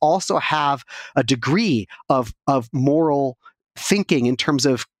chimps also have a degree of moral thinking in terms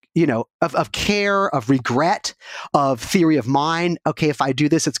of, of care, of regret, of theory of mind. Okay, if I do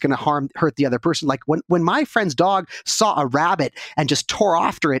this, it's going to hurt the other person. Like when my friend's dog saw a rabbit and just tore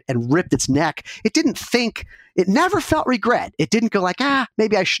after it and ripped its neck, it never felt regret. It didn't go like,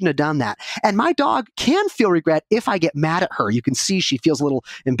 maybe I shouldn't have done that. And my dog can feel regret if I get mad at her. You can see she feels a little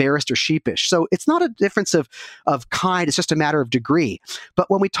embarrassed or sheepish. So it's not a difference of kind. It's just a matter of degree. But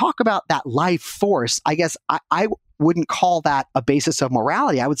when we talk about that life force, I guess I wouldn't call that a basis of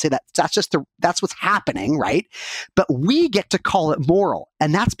morality. I would say that's what's happening, right? But we get to call it moral.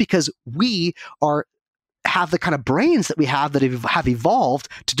 And that's because we have the kind of brains that we have that have evolved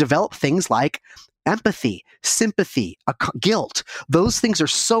to develop things like empathy, sympathy, guilt. Those things are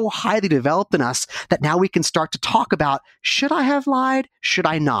so highly developed in us that now we can start to talk about, should I have lied? Should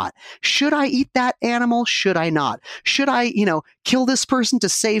I not? Should I eat that animal? Should I not? Should I, kill this person to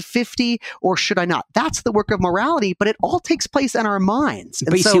save 50 or should I not? That's the work of morality, but it all takes place in our minds.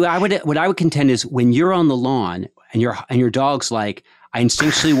 But see, what I would contend is when you're on the lawn and your dog's like, I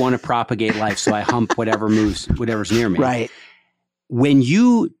instinctually want to propagate life, so I hump whatever's near me. Right. When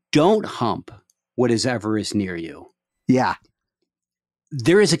you don't hump whatever is near you. Yeah.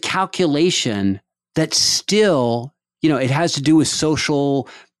 There is a calculation that still, it has to do with social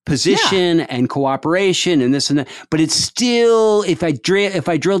position and cooperation and this and that. But it's still, if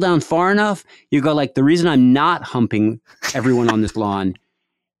I drill down far enough, you go like, the reason I'm not humping everyone on this lawn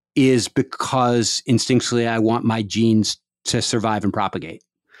is because instinctually I want my genes to survive and propagate.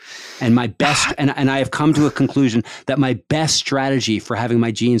 And my best, and I have come to a conclusion that my best strategy for having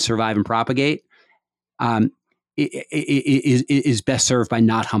my genes survive and propagate is best served by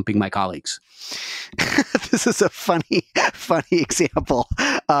not humping my colleagues. This is a funny example,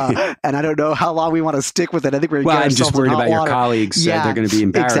 and I don't know how long we want to stick with it. I think we're. Well, I'm just worried about your colleagues. Yeah, they're going to be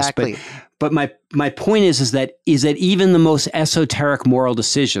embarrassed. Exactly. But my point is that even the most esoteric moral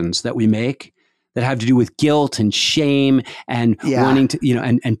decisions that we make that have to do with guilt and shame and wanting to,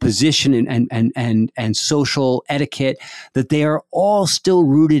 and position and social etiquette, that they are all still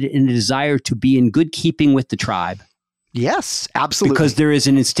rooted in a desire to be in good keeping with the tribe. Yes, absolutely. Because there is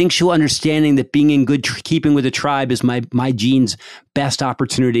an instinctual understanding that being in good keeping with the tribe is my gene's best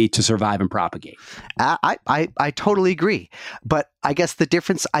opportunity to survive and propagate. I totally agree. But I guess the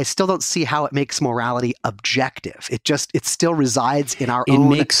difference, I still don't see how it makes morality objective. It still resides in our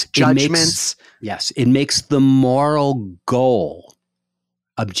own judgments. It makes the moral goal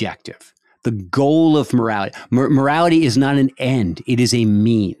objective. The goal of morality. Morality is not an end. It is a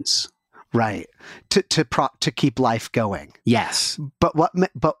means. Right. To keep life going. Yes. But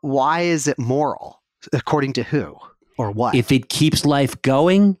why is it moral? According to who or what? If it keeps life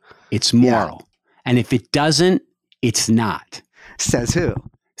going, it's moral. And if it doesn't, it's not. Says who?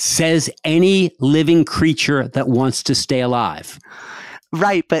 Says any living creature that wants to stay alive.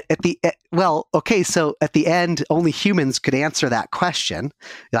 Right, but so at the end, only humans could answer that question.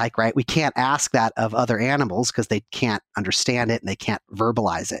 Like, right, we can't ask that of other animals because they can't understand it and they can't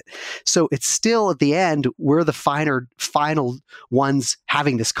verbalize it. So it's still at the end, we're the final ones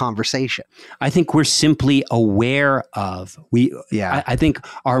having this conversation. I think we're simply aware of, I think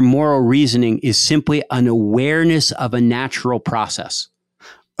our moral reasoning is simply an awareness of a natural process.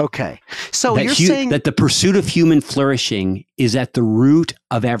 Okay. So you're saying that the pursuit of human flourishing is at the root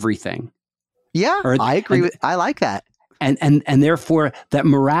of everything. Yeah, I agree with, I like that. And therefore that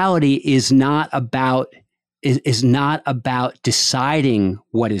morality is not about deciding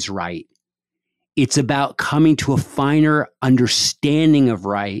what is right. It's about coming to a finer understanding of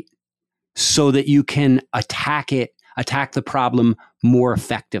right so that you can attack the problem more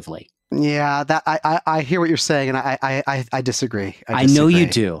effectively. Yeah, that I hear what you're saying, and I disagree. I know you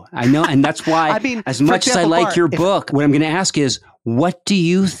do. I know, and that's why. I mean, as much as I like your book, what I'm going to ask is, what do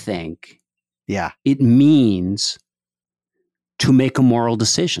you think? It means to make a moral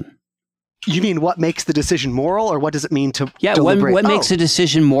decision. You mean what makes the decision moral, or what does it mean to deliberate? What makes a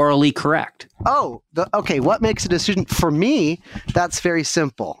decision morally correct? What makes a decision? For me, that's very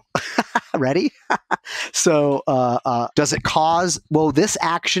simple. Ready? So, will this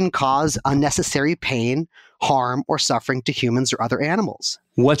action cause unnecessary pain, harm, or suffering to humans or other animals?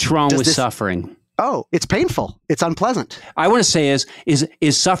 What's wrong with suffering? Oh, it's painful. It's unpleasant. I want to say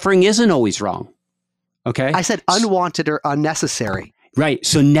is suffering isn't always wrong. Okay? I said unwanted or unnecessary. Right.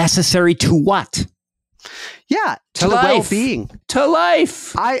 So necessary to what? Yeah, to the life. well-being. To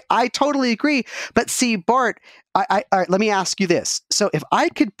life. I totally agree. But see, Bart, all right, let me ask you this. So if I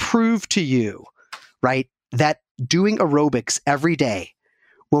could prove to you right? That doing aerobics every day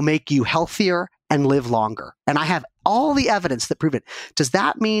will make you healthier and live longer. And I have all the evidence that prove it. Does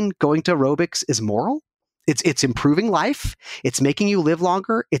that mean going to aerobics is moral? It's improving life. It's making you live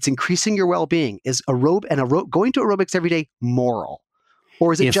longer. It's increasing your well-being. Is going to aerobics every day moral?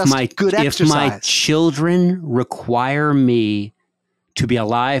 Or is it good exercise? If my children require me to be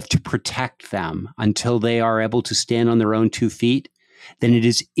alive to protect them until they are able to stand on their own 2 feet, then it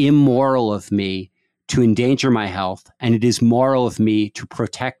is immoral of me to endanger my health, and it is moral of me to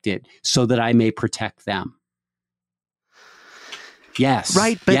protect it so that I may protect them. Yes.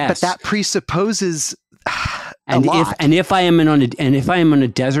 Right, but that presupposes and if I am on a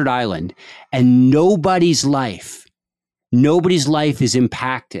desert island and nobody's life is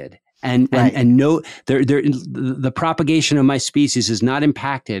impacted, the propagation of my species is not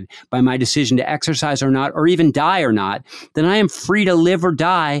impacted by my decision to exercise or not, or even die or not, then I am free to live or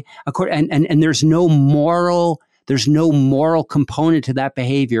die. And there's no moral component to that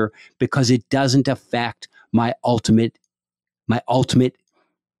behavior because it doesn't affect my ultimate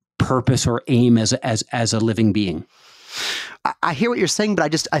purpose or aim as a living being. I hear what you're saying,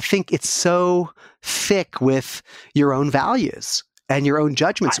 but I think it's so thick with your own values and your own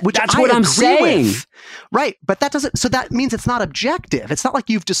judgments, which that's what I'm saying. With. Right. But so that means it's not objective. It's not like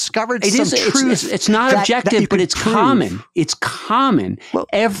you've discovered truth. It's not objective, but it's common. It's common. Well,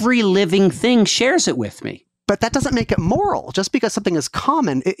 every living thing shares it with me. But that doesn't make it moral. Just because something is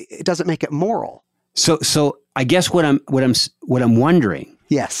common, it doesn't make it moral. So I guess what I'm wondering,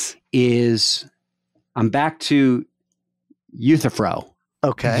 yes, is I'm back to Euthyphro.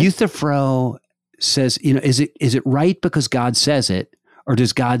 Okay. Euthyphro says, is it right because God says it, or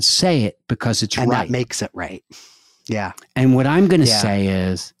does God say it because it's right? And that makes it right. Yeah. And what I'm going to say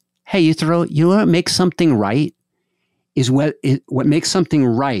is, hey, Euthyphro, you know what makes something right is what makes something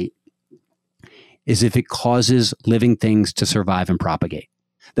right is if it causes living things to survive and propagate.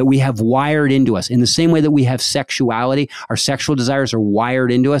 That we have wired into us in the same way that we have sexuality, our sexual desires are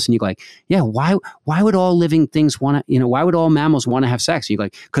wired into us. And you go like, yeah, why would all living things want to, why would all mammals want to have sex? And you're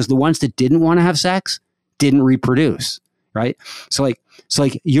like, because the ones that didn't want to have sex didn't reproduce, right? So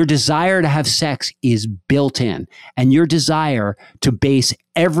your desire to have sex is built in, and your desire to base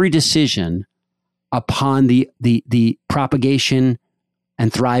every decision upon the propagation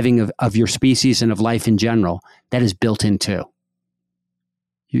and thriving of your species and of life in general, that is built in too.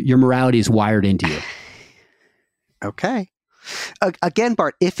 Your morality is wired into you. Okay. Again,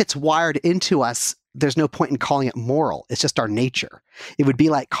 Bart, if it's wired into us, there's no point in calling it moral. It's just our nature. It would be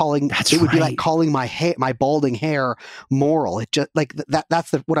like calling my balding hair moral. It just like that.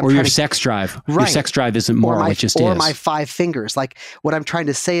 That's what I'm. Or your sex drive. Right. Your sex drive isn't moral. It just is. Or my 5 fingers. Like what I'm trying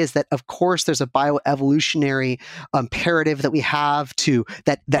to say is that of course there's a bioevolutionary imperative that we have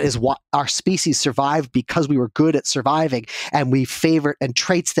that is what our species survived because we were good at surviving, and we favored, and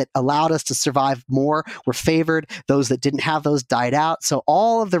traits that allowed us to survive more were favored. Those that didn't have those died out. So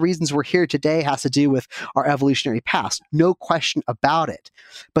all of the reasons we're here today has to do with our evolutionary past. No question about it.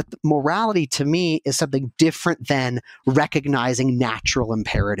 But morality to me is something different than recognizing natural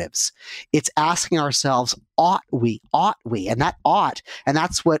imperatives. It's asking ourselves, ought we? And that ought, and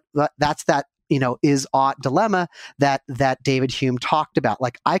that's that is ought dilemma that David Hume talked about.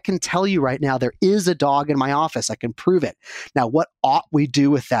 Like, I can tell you right now, there is a dog in my office. I can prove it. Now, what ought we do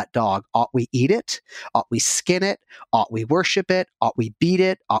with that dog? Ought we eat it? Ought we skin it? Ought we worship it? Ought we beat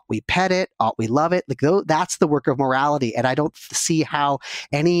it? Ought we pet it? Ought we love it? Like, that's the work of morality. And I don't see how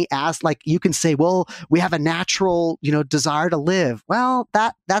you can say, well, we have a natural, desire to live. Well,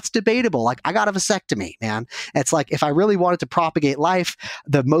 that's debatable. Like, I got a vasectomy, man. It's like, if I really wanted to propagate life,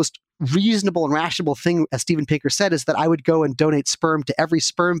 the most reasonable and rational thing, as Steven Pinker said, is that I would go and donate sperm to every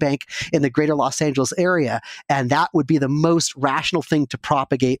sperm bank in the greater Los Angeles area. And that would be the most rational thing to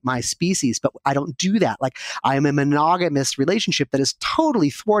propagate my species. But I don't do that. Like, I am a monogamous relationship that is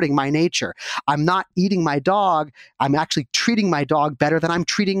totally thwarting my nature. I'm not eating my dog. I'm actually treating my dog better than I'm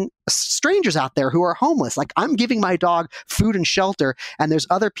treating strangers out there who are homeless. Like, I'm giving my dog food and shelter, and there's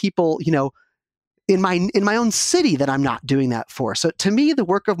other people, in my own city that I'm not doing that for. So to me, the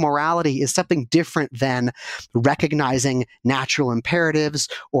work of morality is something different than recognizing natural imperatives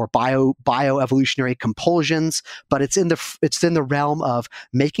or bioevolutionary compulsions, but it's in the realm of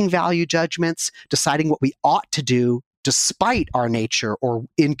making value judgments, deciding what we ought to do despite our nature or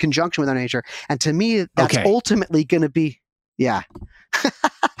in conjunction with our nature. And to me, that's ultimately going to be,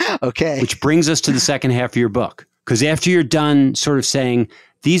 okay. Which brings us to the second half of your book. Because after you're done sort of saying,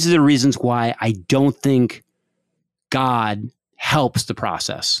 these are the reasons why I don't think God helps the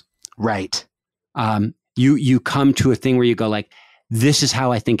process. Right. You come to a thing where you go like, this is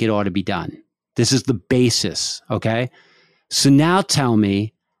how I think it ought to be done. This is the basis. Okay. So now tell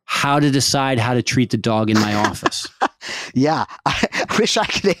me how to decide how to treat the dog in my office. Yeah, I wish I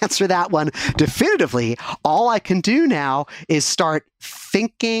could answer that one definitively. All I can do now is start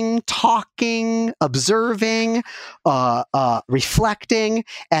thinking, talking, observing, reflecting,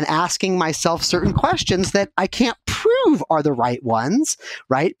 and asking myself certain questions that I can't prove are the right ones,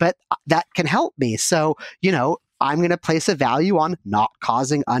 right? But that can help me. So, I'm going to place a value on not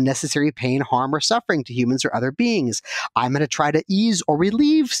causing unnecessary pain, harm, or suffering to humans or other beings. I'm going to try to ease or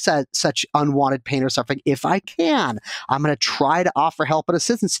relieve such unwanted pain or suffering if I can. I'm going to try to offer help and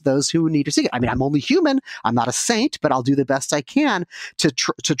assistance to those who need to seek it. I mean, I'm only human. I'm not a saint, but I'll do the best I can to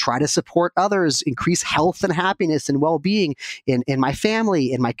try to support others, increase health and happiness and well-being in my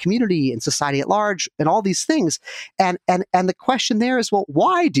family, in my community, in society at large, and all these things. And the question there is, well,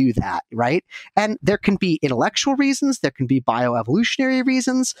 why do that, right? And there can be intellectual reasons, there can be bioevolutionary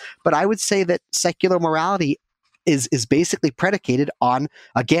reasons, but I would say that secular morality is basically predicated on,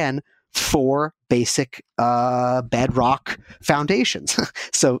 again, 4 basic bedrock foundations.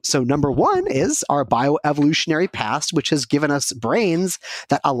 So number 1 is our bioevolutionary past, which has given us brains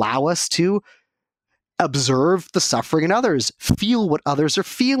that allow us to observe the suffering in others, feel what others are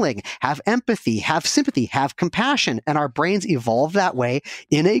feeling, have empathy, have sympathy, have compassion. And our brains evolve that way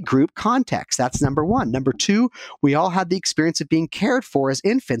in a group context. That's number 1. Number 2, we all had the experience of being cared for as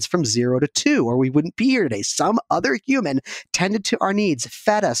infants from 0 to 2, or we wouldn't be here today. Some other human tended to our needs,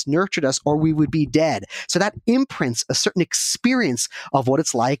 fed us, nurtured us, or we would be dead. So that imprints a certain experience of what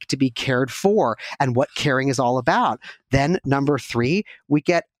it's like to be cared for and what caring is all about. Then number 3, we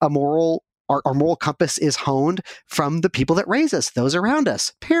get a moral our moral compass is honed from the people that raise us, those around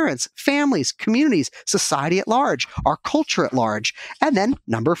us, parents, families, communities, society at large, our culture at large. And then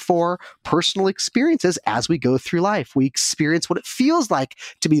number 4, personal experiences as we go through life. We experience what it feels like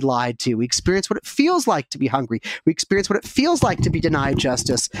to be lied to. We experience what it feels like to be hungry. We experience what it feels like to be denied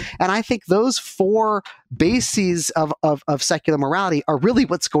justice. And I think those 4 bases of secular morality are really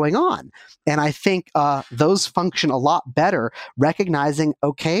what's going on. And I think those function a lot better, recognizing,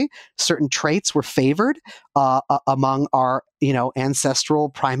 okay, certain traits were favored among our ancestral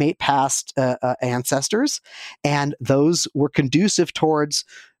primate past ancestors, and those were conducive towards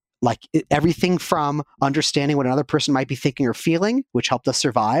everything from understanding what another person might be thinking or feeling, which helped us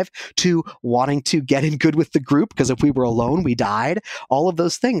survive, to wanting to get in good with the group, because if we were alone, we died, all of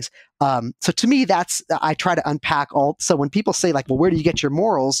those things. So to me, I try to unpack all. So when people say well, where do you get your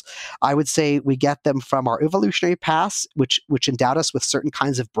morals? I would say we get them from our evolutionary past, which endowed us with certain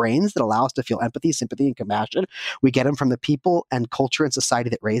kinds of brains that allow us to feel empathy, sympathy, and compassion. We get them from the people and culture and society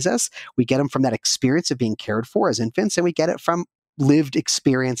that raise us. We get them from that experience of being cared for as infants, and we get it from lived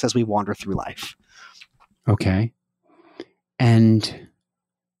experience as we wander through life. Okay. And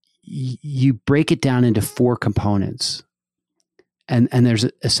you break it down into 4 components. And there's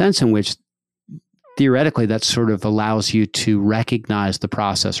a sense in which theoretically that sort of allows you to recognize the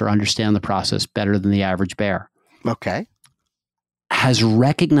process or understand the process better than the average bear. Okay. Has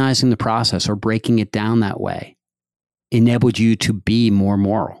recognizing the process or breaking it down that way enabled you to be more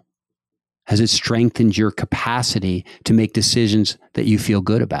moral? Has it strengthened your capacity to make decisions that you feel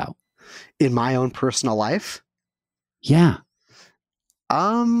good about? In my own personal life? Yeah.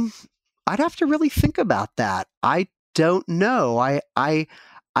 I'd have to really think about that. I don't know.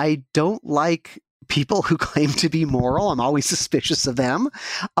 I don't like people who claim to be moral. I'm always suspicious of them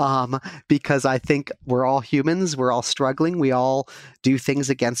because I think we're all humans. We're all struggling. We all do things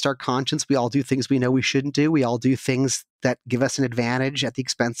against our conscience. We all do things we know we shouldn't do. We all do things that give us an advantage at the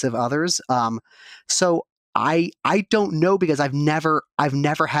expense of others. So I don't know, because I've never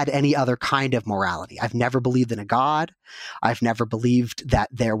had any other kind of morality. I've never believed in a God. I've never believed that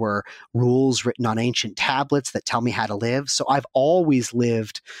there were rules written on ancient tablets that tell me how to live. So I've always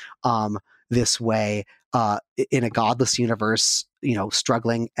lived this way in a godless universe,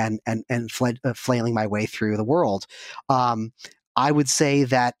 struggling and flailing my way through the world. I would say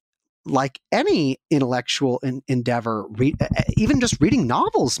that, like any intellectual endeavor, even just reading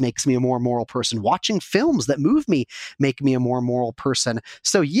novels makes me a more moral person. Watching films that move me make me a more moral person.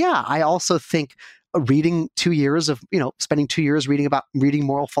 So yeah, I also think reading 2 years of, spending 2 years reading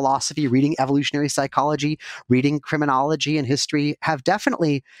moral philosophy, reading evolutionary psychology, reading criminology and history have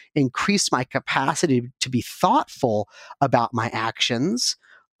definitely increased my capacity to be thoughtful about my actions.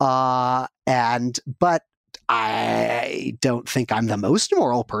 But I don't think I'm the most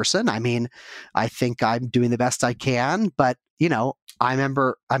moral person. I mean, I think I'm doing the best I can, but I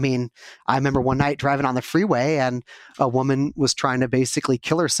remember one night driving on the freeway, and a woman was trying to basically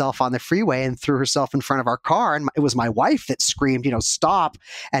kill herself on the freeway and threw herself in front of our car. And it was my wife that screamed, stop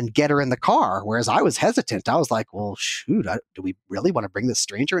and get her in the car. Whereas I was hesitant. I was like, well, shoot, do we really want to bring this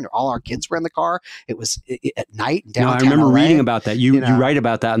stranger? And all our kids were in the car. It was at night in downtown No, I remember LA. reading about that. You write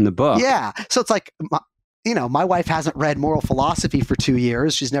about that in the book. Yeah. So it's like, my wife hasn't read moral philosophy for 2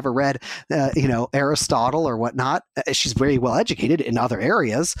 years. She's never read, Aristotle or whatnot. She's very well educated in other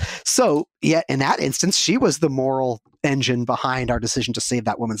areas. So, yeah, in that instance, she was the moral engine behind our decision to save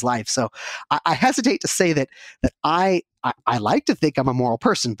that woman's life. So, I hesitate to say that I like to think I'm a moral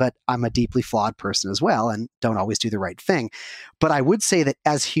person, but I'm a deeply flawed person as well, and don't always do the right thing. But I would say that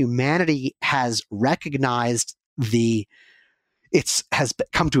as humanity has recognized has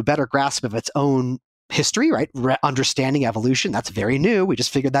come to a better grasp of its own history, right? Understanding evolution, that's very new. We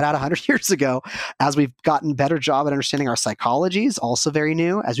just figured that out 100 years ago. As we've gotten better job at understanding our psychologies, also very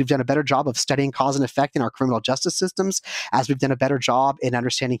new. As we've done a better job of studying cause and effect in our criminal justice systems, as we've done a better job in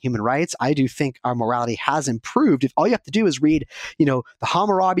understanding human rights, I do think our morality has improved. If all you have to do is read, the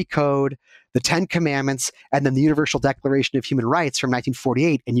Hammurabi Code, the 10 Commandments, and then the Universal Declaration of Human Rights from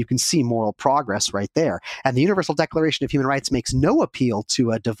 1948, and you can see moral progress right there. And the Universal Declaration of Human Rights makes no appeal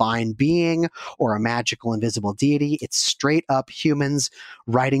to a divine being or a magical invisible deity. It's straight up humans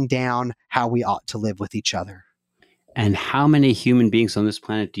writing down how we ought to live with each other. And how many human beings on this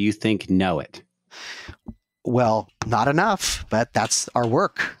planet do you think know it? Well, not enough, but that's our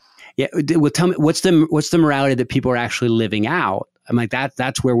work. Yeah. Well, tell me, what's the morality that people are actually living out? I'm like,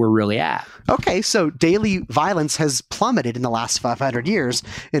 that's where we're really at. Okay, so daily violence has plummeted in the last 500 years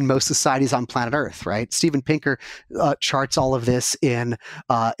in most societies on planet Earth, right? Steven Pinker charts all of this in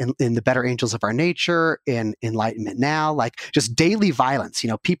The Better Angels of Our Nature, in Enlightenment Now, like just daily violence,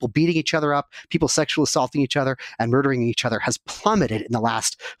 people beating each other up, people sexually assaulting each other and murdering each other has plummeted in the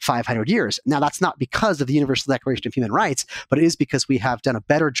last 500 years. Now, that's not because of the Universal Declaration of Human Rights, but it is because we have done a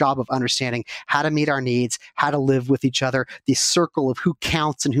better job of understanding how to meet our needs, how to live with each other. The circle of who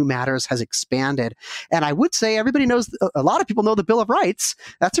counts and who matters has expanded. And I would say everybody knows, a lot of people know the Bill of Rights.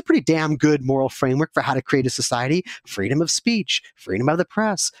 That's a pretty damn good moral framework for how to create a society. Freedom of speech, freedom of the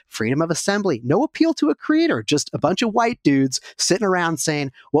press, freedom of assembly, no appeal to a creator, just a bunch of white dudes sitting around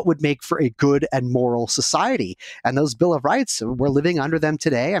saying what would make for a good and moral society. And those Bill of Rights, we're living under them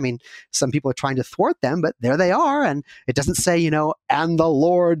today. I mean, some people are trying to thwart them, but there they are. And it doesn't say, and the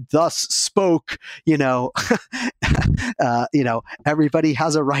Lord thus spoke, everybody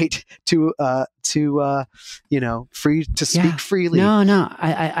has a right to free to speak freely. No.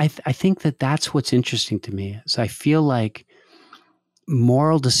 I think that's what's interesting to me. So I feel like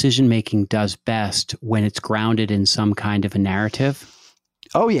moral decision making does best when it's grounded in some kind of a narrative.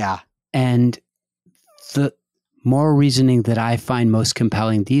 Oh yeah. And the moral reasoning that I find most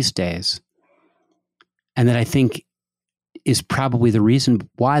compelling these days, and that I think is probably the reason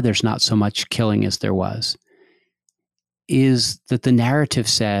why there's not so much killing as there was, is that the narrative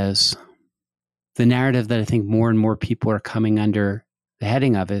that I think more and more people are coming under the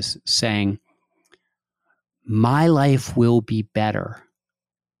heading of is saying, my life will be better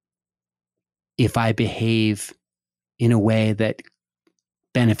if I behave in a way that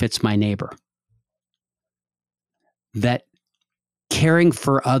benefits my neighbor. That caring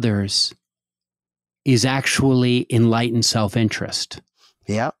for others is actually enlightened self-interest.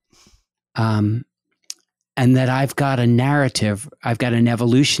 Yeah. And that I've got a narrative. I've got an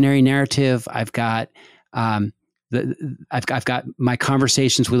evolutionary narrative. I've got I've got my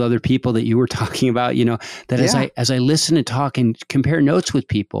conversations with other people that you were talking about. As I listen and talk and compare notes with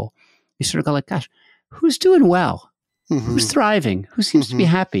people, you sort of go like, "Gosh, who's doing well? Mm-hmm. Who's thriving? Who seems to be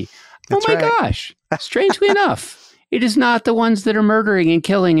happy?" That's oh my gosh! Strangely enough, it is not the ones that are murdering and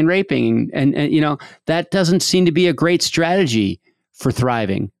killing and raping, and that doesn't seem to be a great strategy for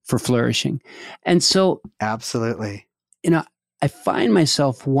thriving, for flourishing. And so absolutely, I find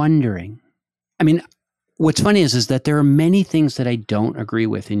myself wondering, what's funny is that there are many things that I don't agree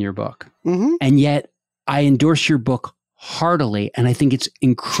with in your book. Mm-hmm. And yet I endorse your book heartily. And I think it's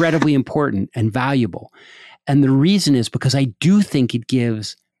incredibly important and valuable. And the reason is because I do think it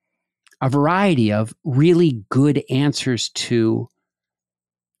gives a variety of really good answers to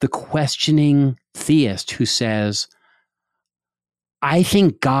the questioning theist who says, I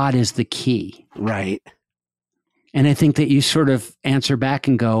think God is the key. Right. And I think that you sort of answer back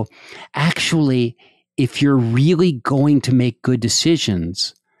and go, actually, if you're really going to make good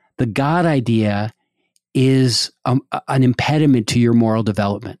decisions, the God idea is an impediment to your moral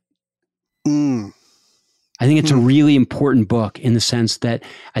development. Mm. I think it's a really important book in the sense that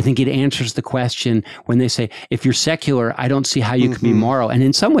I think it answers the question when they say, if you're secular, I don't see how you can be moral. And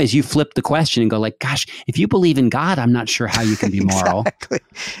in some ways you flip the question and go like, gosh, if you believe in God, I'm not sure how you can be moral.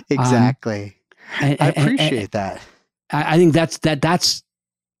 Exactly. I appreciate that. I think that's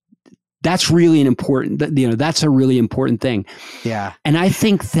really an important, that's a really important thing. Yeah. And I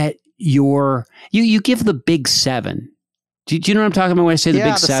think that you give the big seven. Do you know what I'm talking about when I say the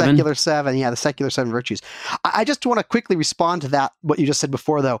big seven? Secular seven. Yeah, the secular seven virtues. I just want to quickly respond to that, what you just said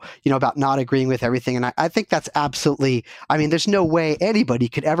before, though, about not agreeing with everything. And I think that's absolutely, there's no way anybody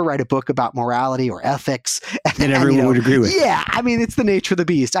could ever write a book about morality or ethics that everyone would agree with. Yeah, it's the nature of the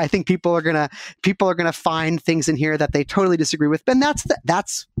beast. I think people are gonna find things in here that they totally disagree with. And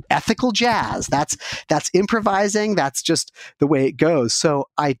that's ethical jazz. That's improvising. That's just the way it goes. So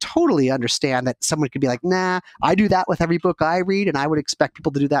I totally understand that someone could be like, nah, I do that with every book I read, and I would expect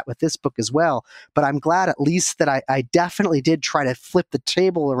people to do that with this book as well. But I'm glad at least that I definitely did try to flip the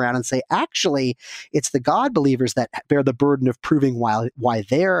table around and say, actually, it's the God believers that bear the burden of proving why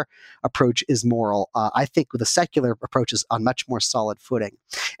their approach is moral. I think the secular approach is on much more solid footing.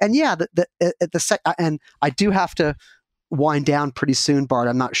 And yeah, and I do have to wind down pretty soon, Bart.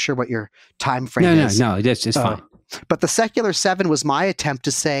 I'm not sure what your time frame is. No, it's fine. But the secular seven was my attempt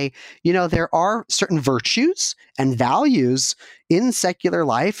to say, there are certain virtues and values in secular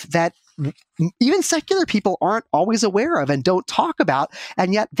life that even secular people aren't always aware of and don't talk about,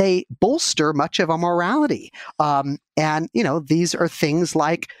 and yet they bolster much of our morality. And these are things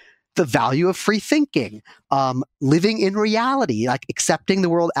like the value of free thinking, living in reality, like accepting the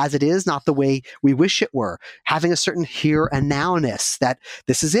world as it is, not the way we wish it were, having a certain here and now-ness that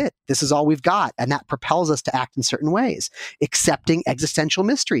this is it, this is all we've got, and that propels us to act in certain ways, accepting existential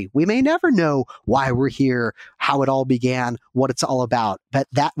mystery. We may never know why we're here, how it all began, what it's all about, but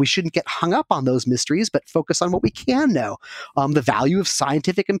that we shouldn't get hung up on those mysteries, but focus on what we can know. The value of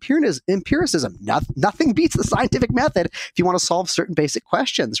scientific empiricism. Nothing beats the scientific method if you want to solve certain basic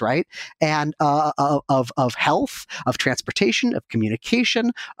questions, right? And of health, of transportation, of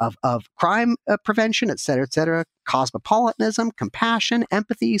communication, of crime prevention, et cetera, cosmopolitanism, compassion,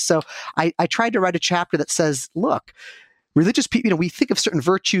 empathy. So I tried to write a chapter that says, look, religious people, we think of certain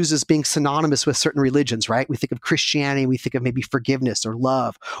virtues as being synonymous with certain religions, right? We think of Christianity, we think of maybe forgiveness or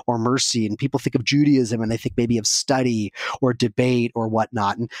love or mercy, and people think of Judaism and they think maybe of study or debate or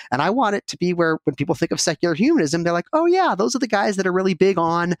whatnot. And I want it to be where when people think of secular humanism, they're like, oh yeah, those are the guys that are really big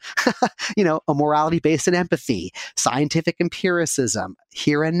on, a morality based in empathy, scientific empiricism,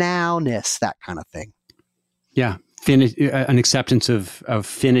 here and now-ness, that kind of thing. Yeah. An acceptance of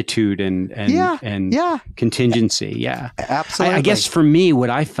finitude and contingency. Yeah, absolutely. I guess for me, what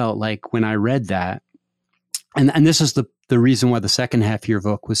I felt like when I read that, and this is the reason why the second half of your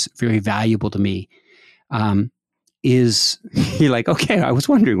book was very valuable to me, is you're like, okay, I was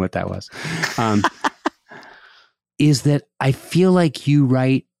wondering what that was. Is that I feel like you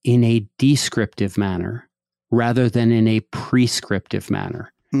write in a descriptive manner rather than in a prescriptive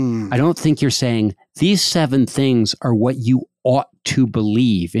manner. I don't think you're saying these 7 things are what you ought to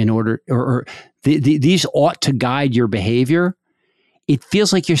believe in order, or these ought to guide your behavior. It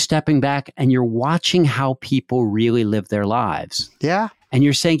feels like you're stepping back and you're watching how people really live their lives. Yeah. And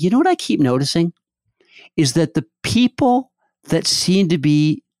you're saying, what I keep noticing is that the people that seem to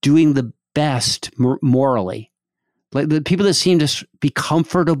be doing the best morally, like the people that seem to be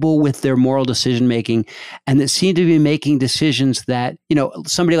comfortable with their moral decision making and that seem to be making decisions that,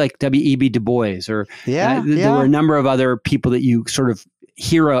 somebody like W.E.B. Du Bois or there were a number of other people that you sort of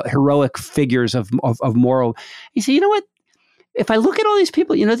heroic figures of moral. You say, what? If I look at all these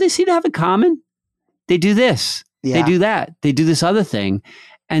people, they seem to have in common. They do this, they do that, they do this other thing.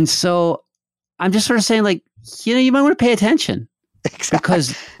 And so I'm just sort of saying like, you might want to pay attention. Exactly.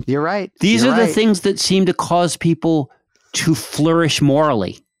 Because you're right. These are the things that seem to cause people to flourish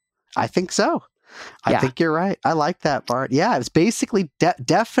morally. I think so. I think you're right. I like that, Bart. Yeah, it's basically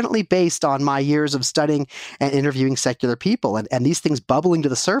definitely based on my years of studying and interviewing secular people and these things bubbling to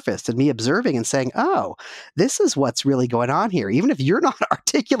the surface and me observing and saying, oh, this is what's really going on here. Even if you're not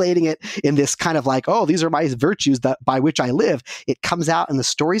articulating it in this kind of like, oh, these are my virtues that by which I live, it comes out in the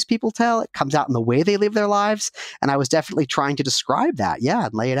stories people tell. It comes out in the way they live their lives. And I was definitely trying to describe that. Yeah,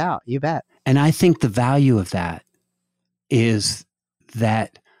 and lay it out. You bet. And I think the value of that is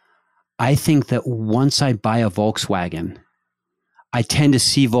that I think that once I buy a Volkswagen, I tend to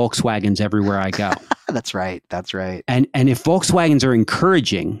see Volkswagens everywhere I go. That's right. That's right. And if Volkswagens are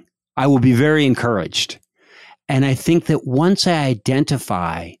encouraging, I will be very encouraged. And I think that once I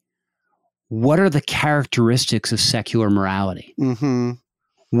identify what are the characteristics of secular morality,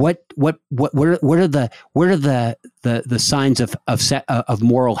 what are the signs of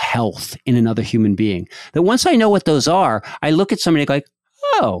moral health in another human being? That once I know what those are, I look at somebody like,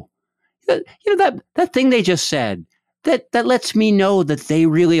 oh, that thing they just said, that lets me know that they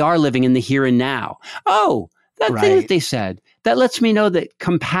really are living in the here and now. Oh, that thing that they said, that lets me know that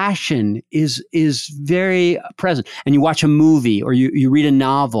compassion is very present. And you watch a movie or you read a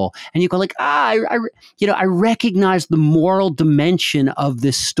novel and you go like, I recognize the moral dimension of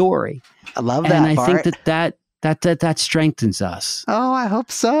this story. I love that. And I Bart. think that strengthens us. Oh, I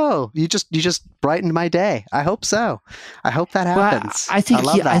hope so. You just brightened my day. I hope so. I hope that happens. Well,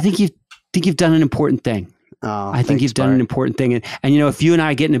 I think you've done an important thing. Oh, I think you've done an important thing. And if you and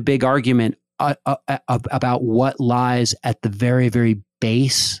I get in a big argument about what lies at the very, very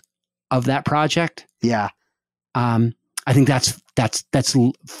base of that project, I think that's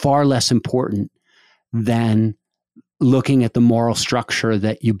far less important than looking at the moral structure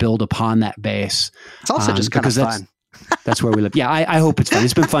that you build upon that base. It's also just kind of fun. That's where we live. Yeah, I hope it's fun.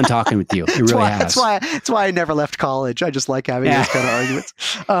 It's been fun talking with you. It really has. That's why I never left college. I just like having those kind of arguments.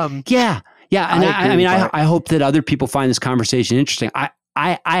 Yeah. And I hope that other people find this conversation interesting.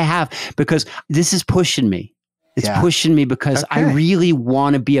 I have, because this is pushing me. It's pushing me because I really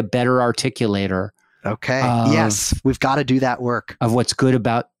want to be a better articulator. Okay. Yes, we've got to do that work of what's good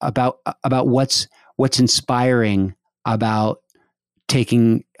about what's inspiring about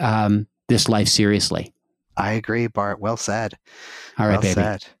taking this life seriously. I agree, Bart. Well said. All right, well baby.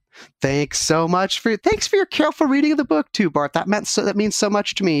 Said. Thanks so much thanks for your careful reading of the book too, Bart. That means so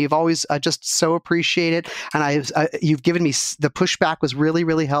much to me. You've always just so appreciate it, and you've given me the pushback was really,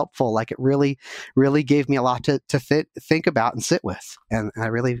 really helpful. Like it really, really gave me a lot to think about and sit with, and I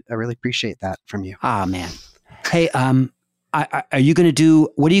really appreciate that from you. Ah, man. Hey, are you going to do?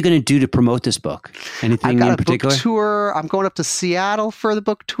 What are you going to do to promote this book? Anything in particular? Book tour. I'm going up to Seattle for the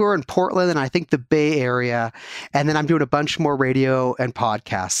book tour, and Portland, and I think the Bay Area, and then I'm doing a bunch more radio and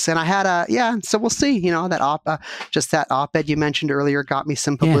podcasts. And I had so we'll see. That op-ed you mentioned earlier got me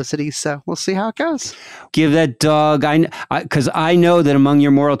some publicity, so we'll see how it goes. Give that dog, because I know that among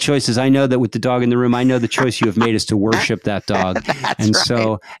your moral choices, I know that with the dog in the room, I know the choice you have made is to worship that dog. And right.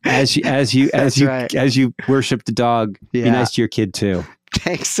 So as you worship the dog, be nice to your kid too.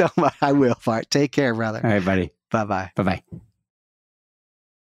 Thanks so much. I will, Bart. Take care, brother. All right, buddy. Bye-bye. Bye-bye.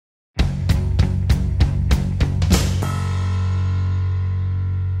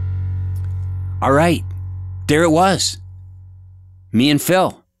 All right. There it was. Me and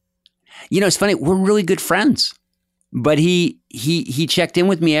Phil. It's funny. We're really good friends. But he checked in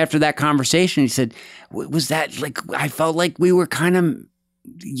with me after that conversation. He said, was that like, I felt like we were kind of,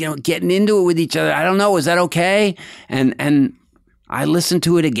 getting into it with each other. I don't know. Was that okay? And I listened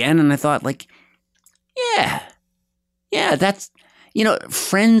to it again and I thought like, yeah, that's,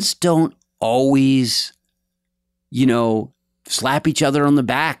 friends don't always, slap each other on the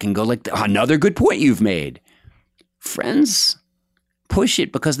back and go like, another good point you've made. Friends push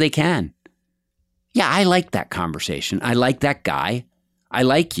it because they can. Yeah, I like that conversation. I like that guy. I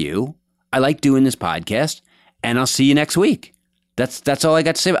like you. I like doing this podcast, and I'll see you next week. That's all I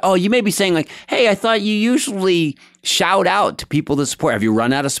got to say. Oh, you may be saying like, hey, I thought you usually shout out to people that support. Have you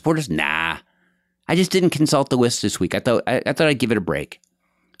run out of supporters? Nah, I just didn't consult the list this week. I thought I'd give it a break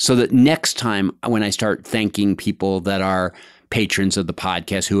so that next time when I start thanking people that are patrons of the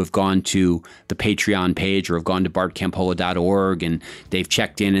podcast who have gone to the Patreon page or have gone to bartcampolo.org and they've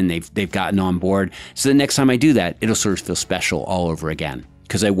checked in and they've gotten on board. So the next time I do that, it'll sort of feel special all over again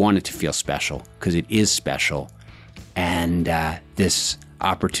because I want it to feel special because it is special. And this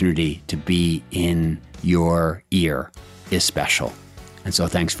opportunity to be in your ear is special. And so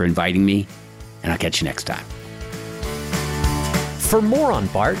thanks for inviting me, and I'll catch you next time. For more on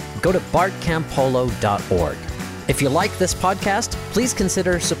Bart, go to bartcampolo.org. If you like this podcast, please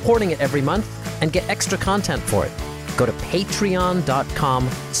consider supporting it every month and get extra content for it. Go to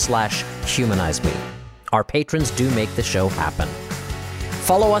patreon.com/humanize me. Our patrons do make the show happen.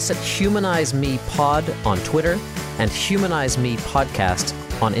 Follow us at Humanize Me Pod on Twitter and Humanize Me Podcast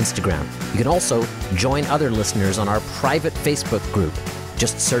on Instagram. You can also join other listeners on our private Facebook group.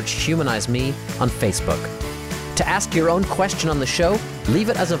 Just search Humanize Me on Facebook. To ask your own question on the show, leave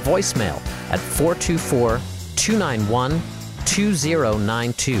it as a voicemail at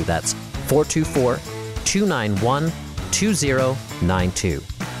 424-291-2092. That's 424-291-2092.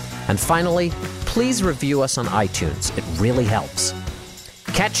 And finally, please review us on iTunes. It really helps.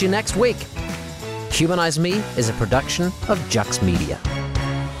 Catch you next week. Humanize Me is a production of Jux Media.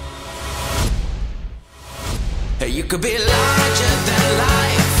 You could be larger than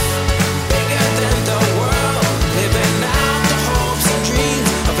life.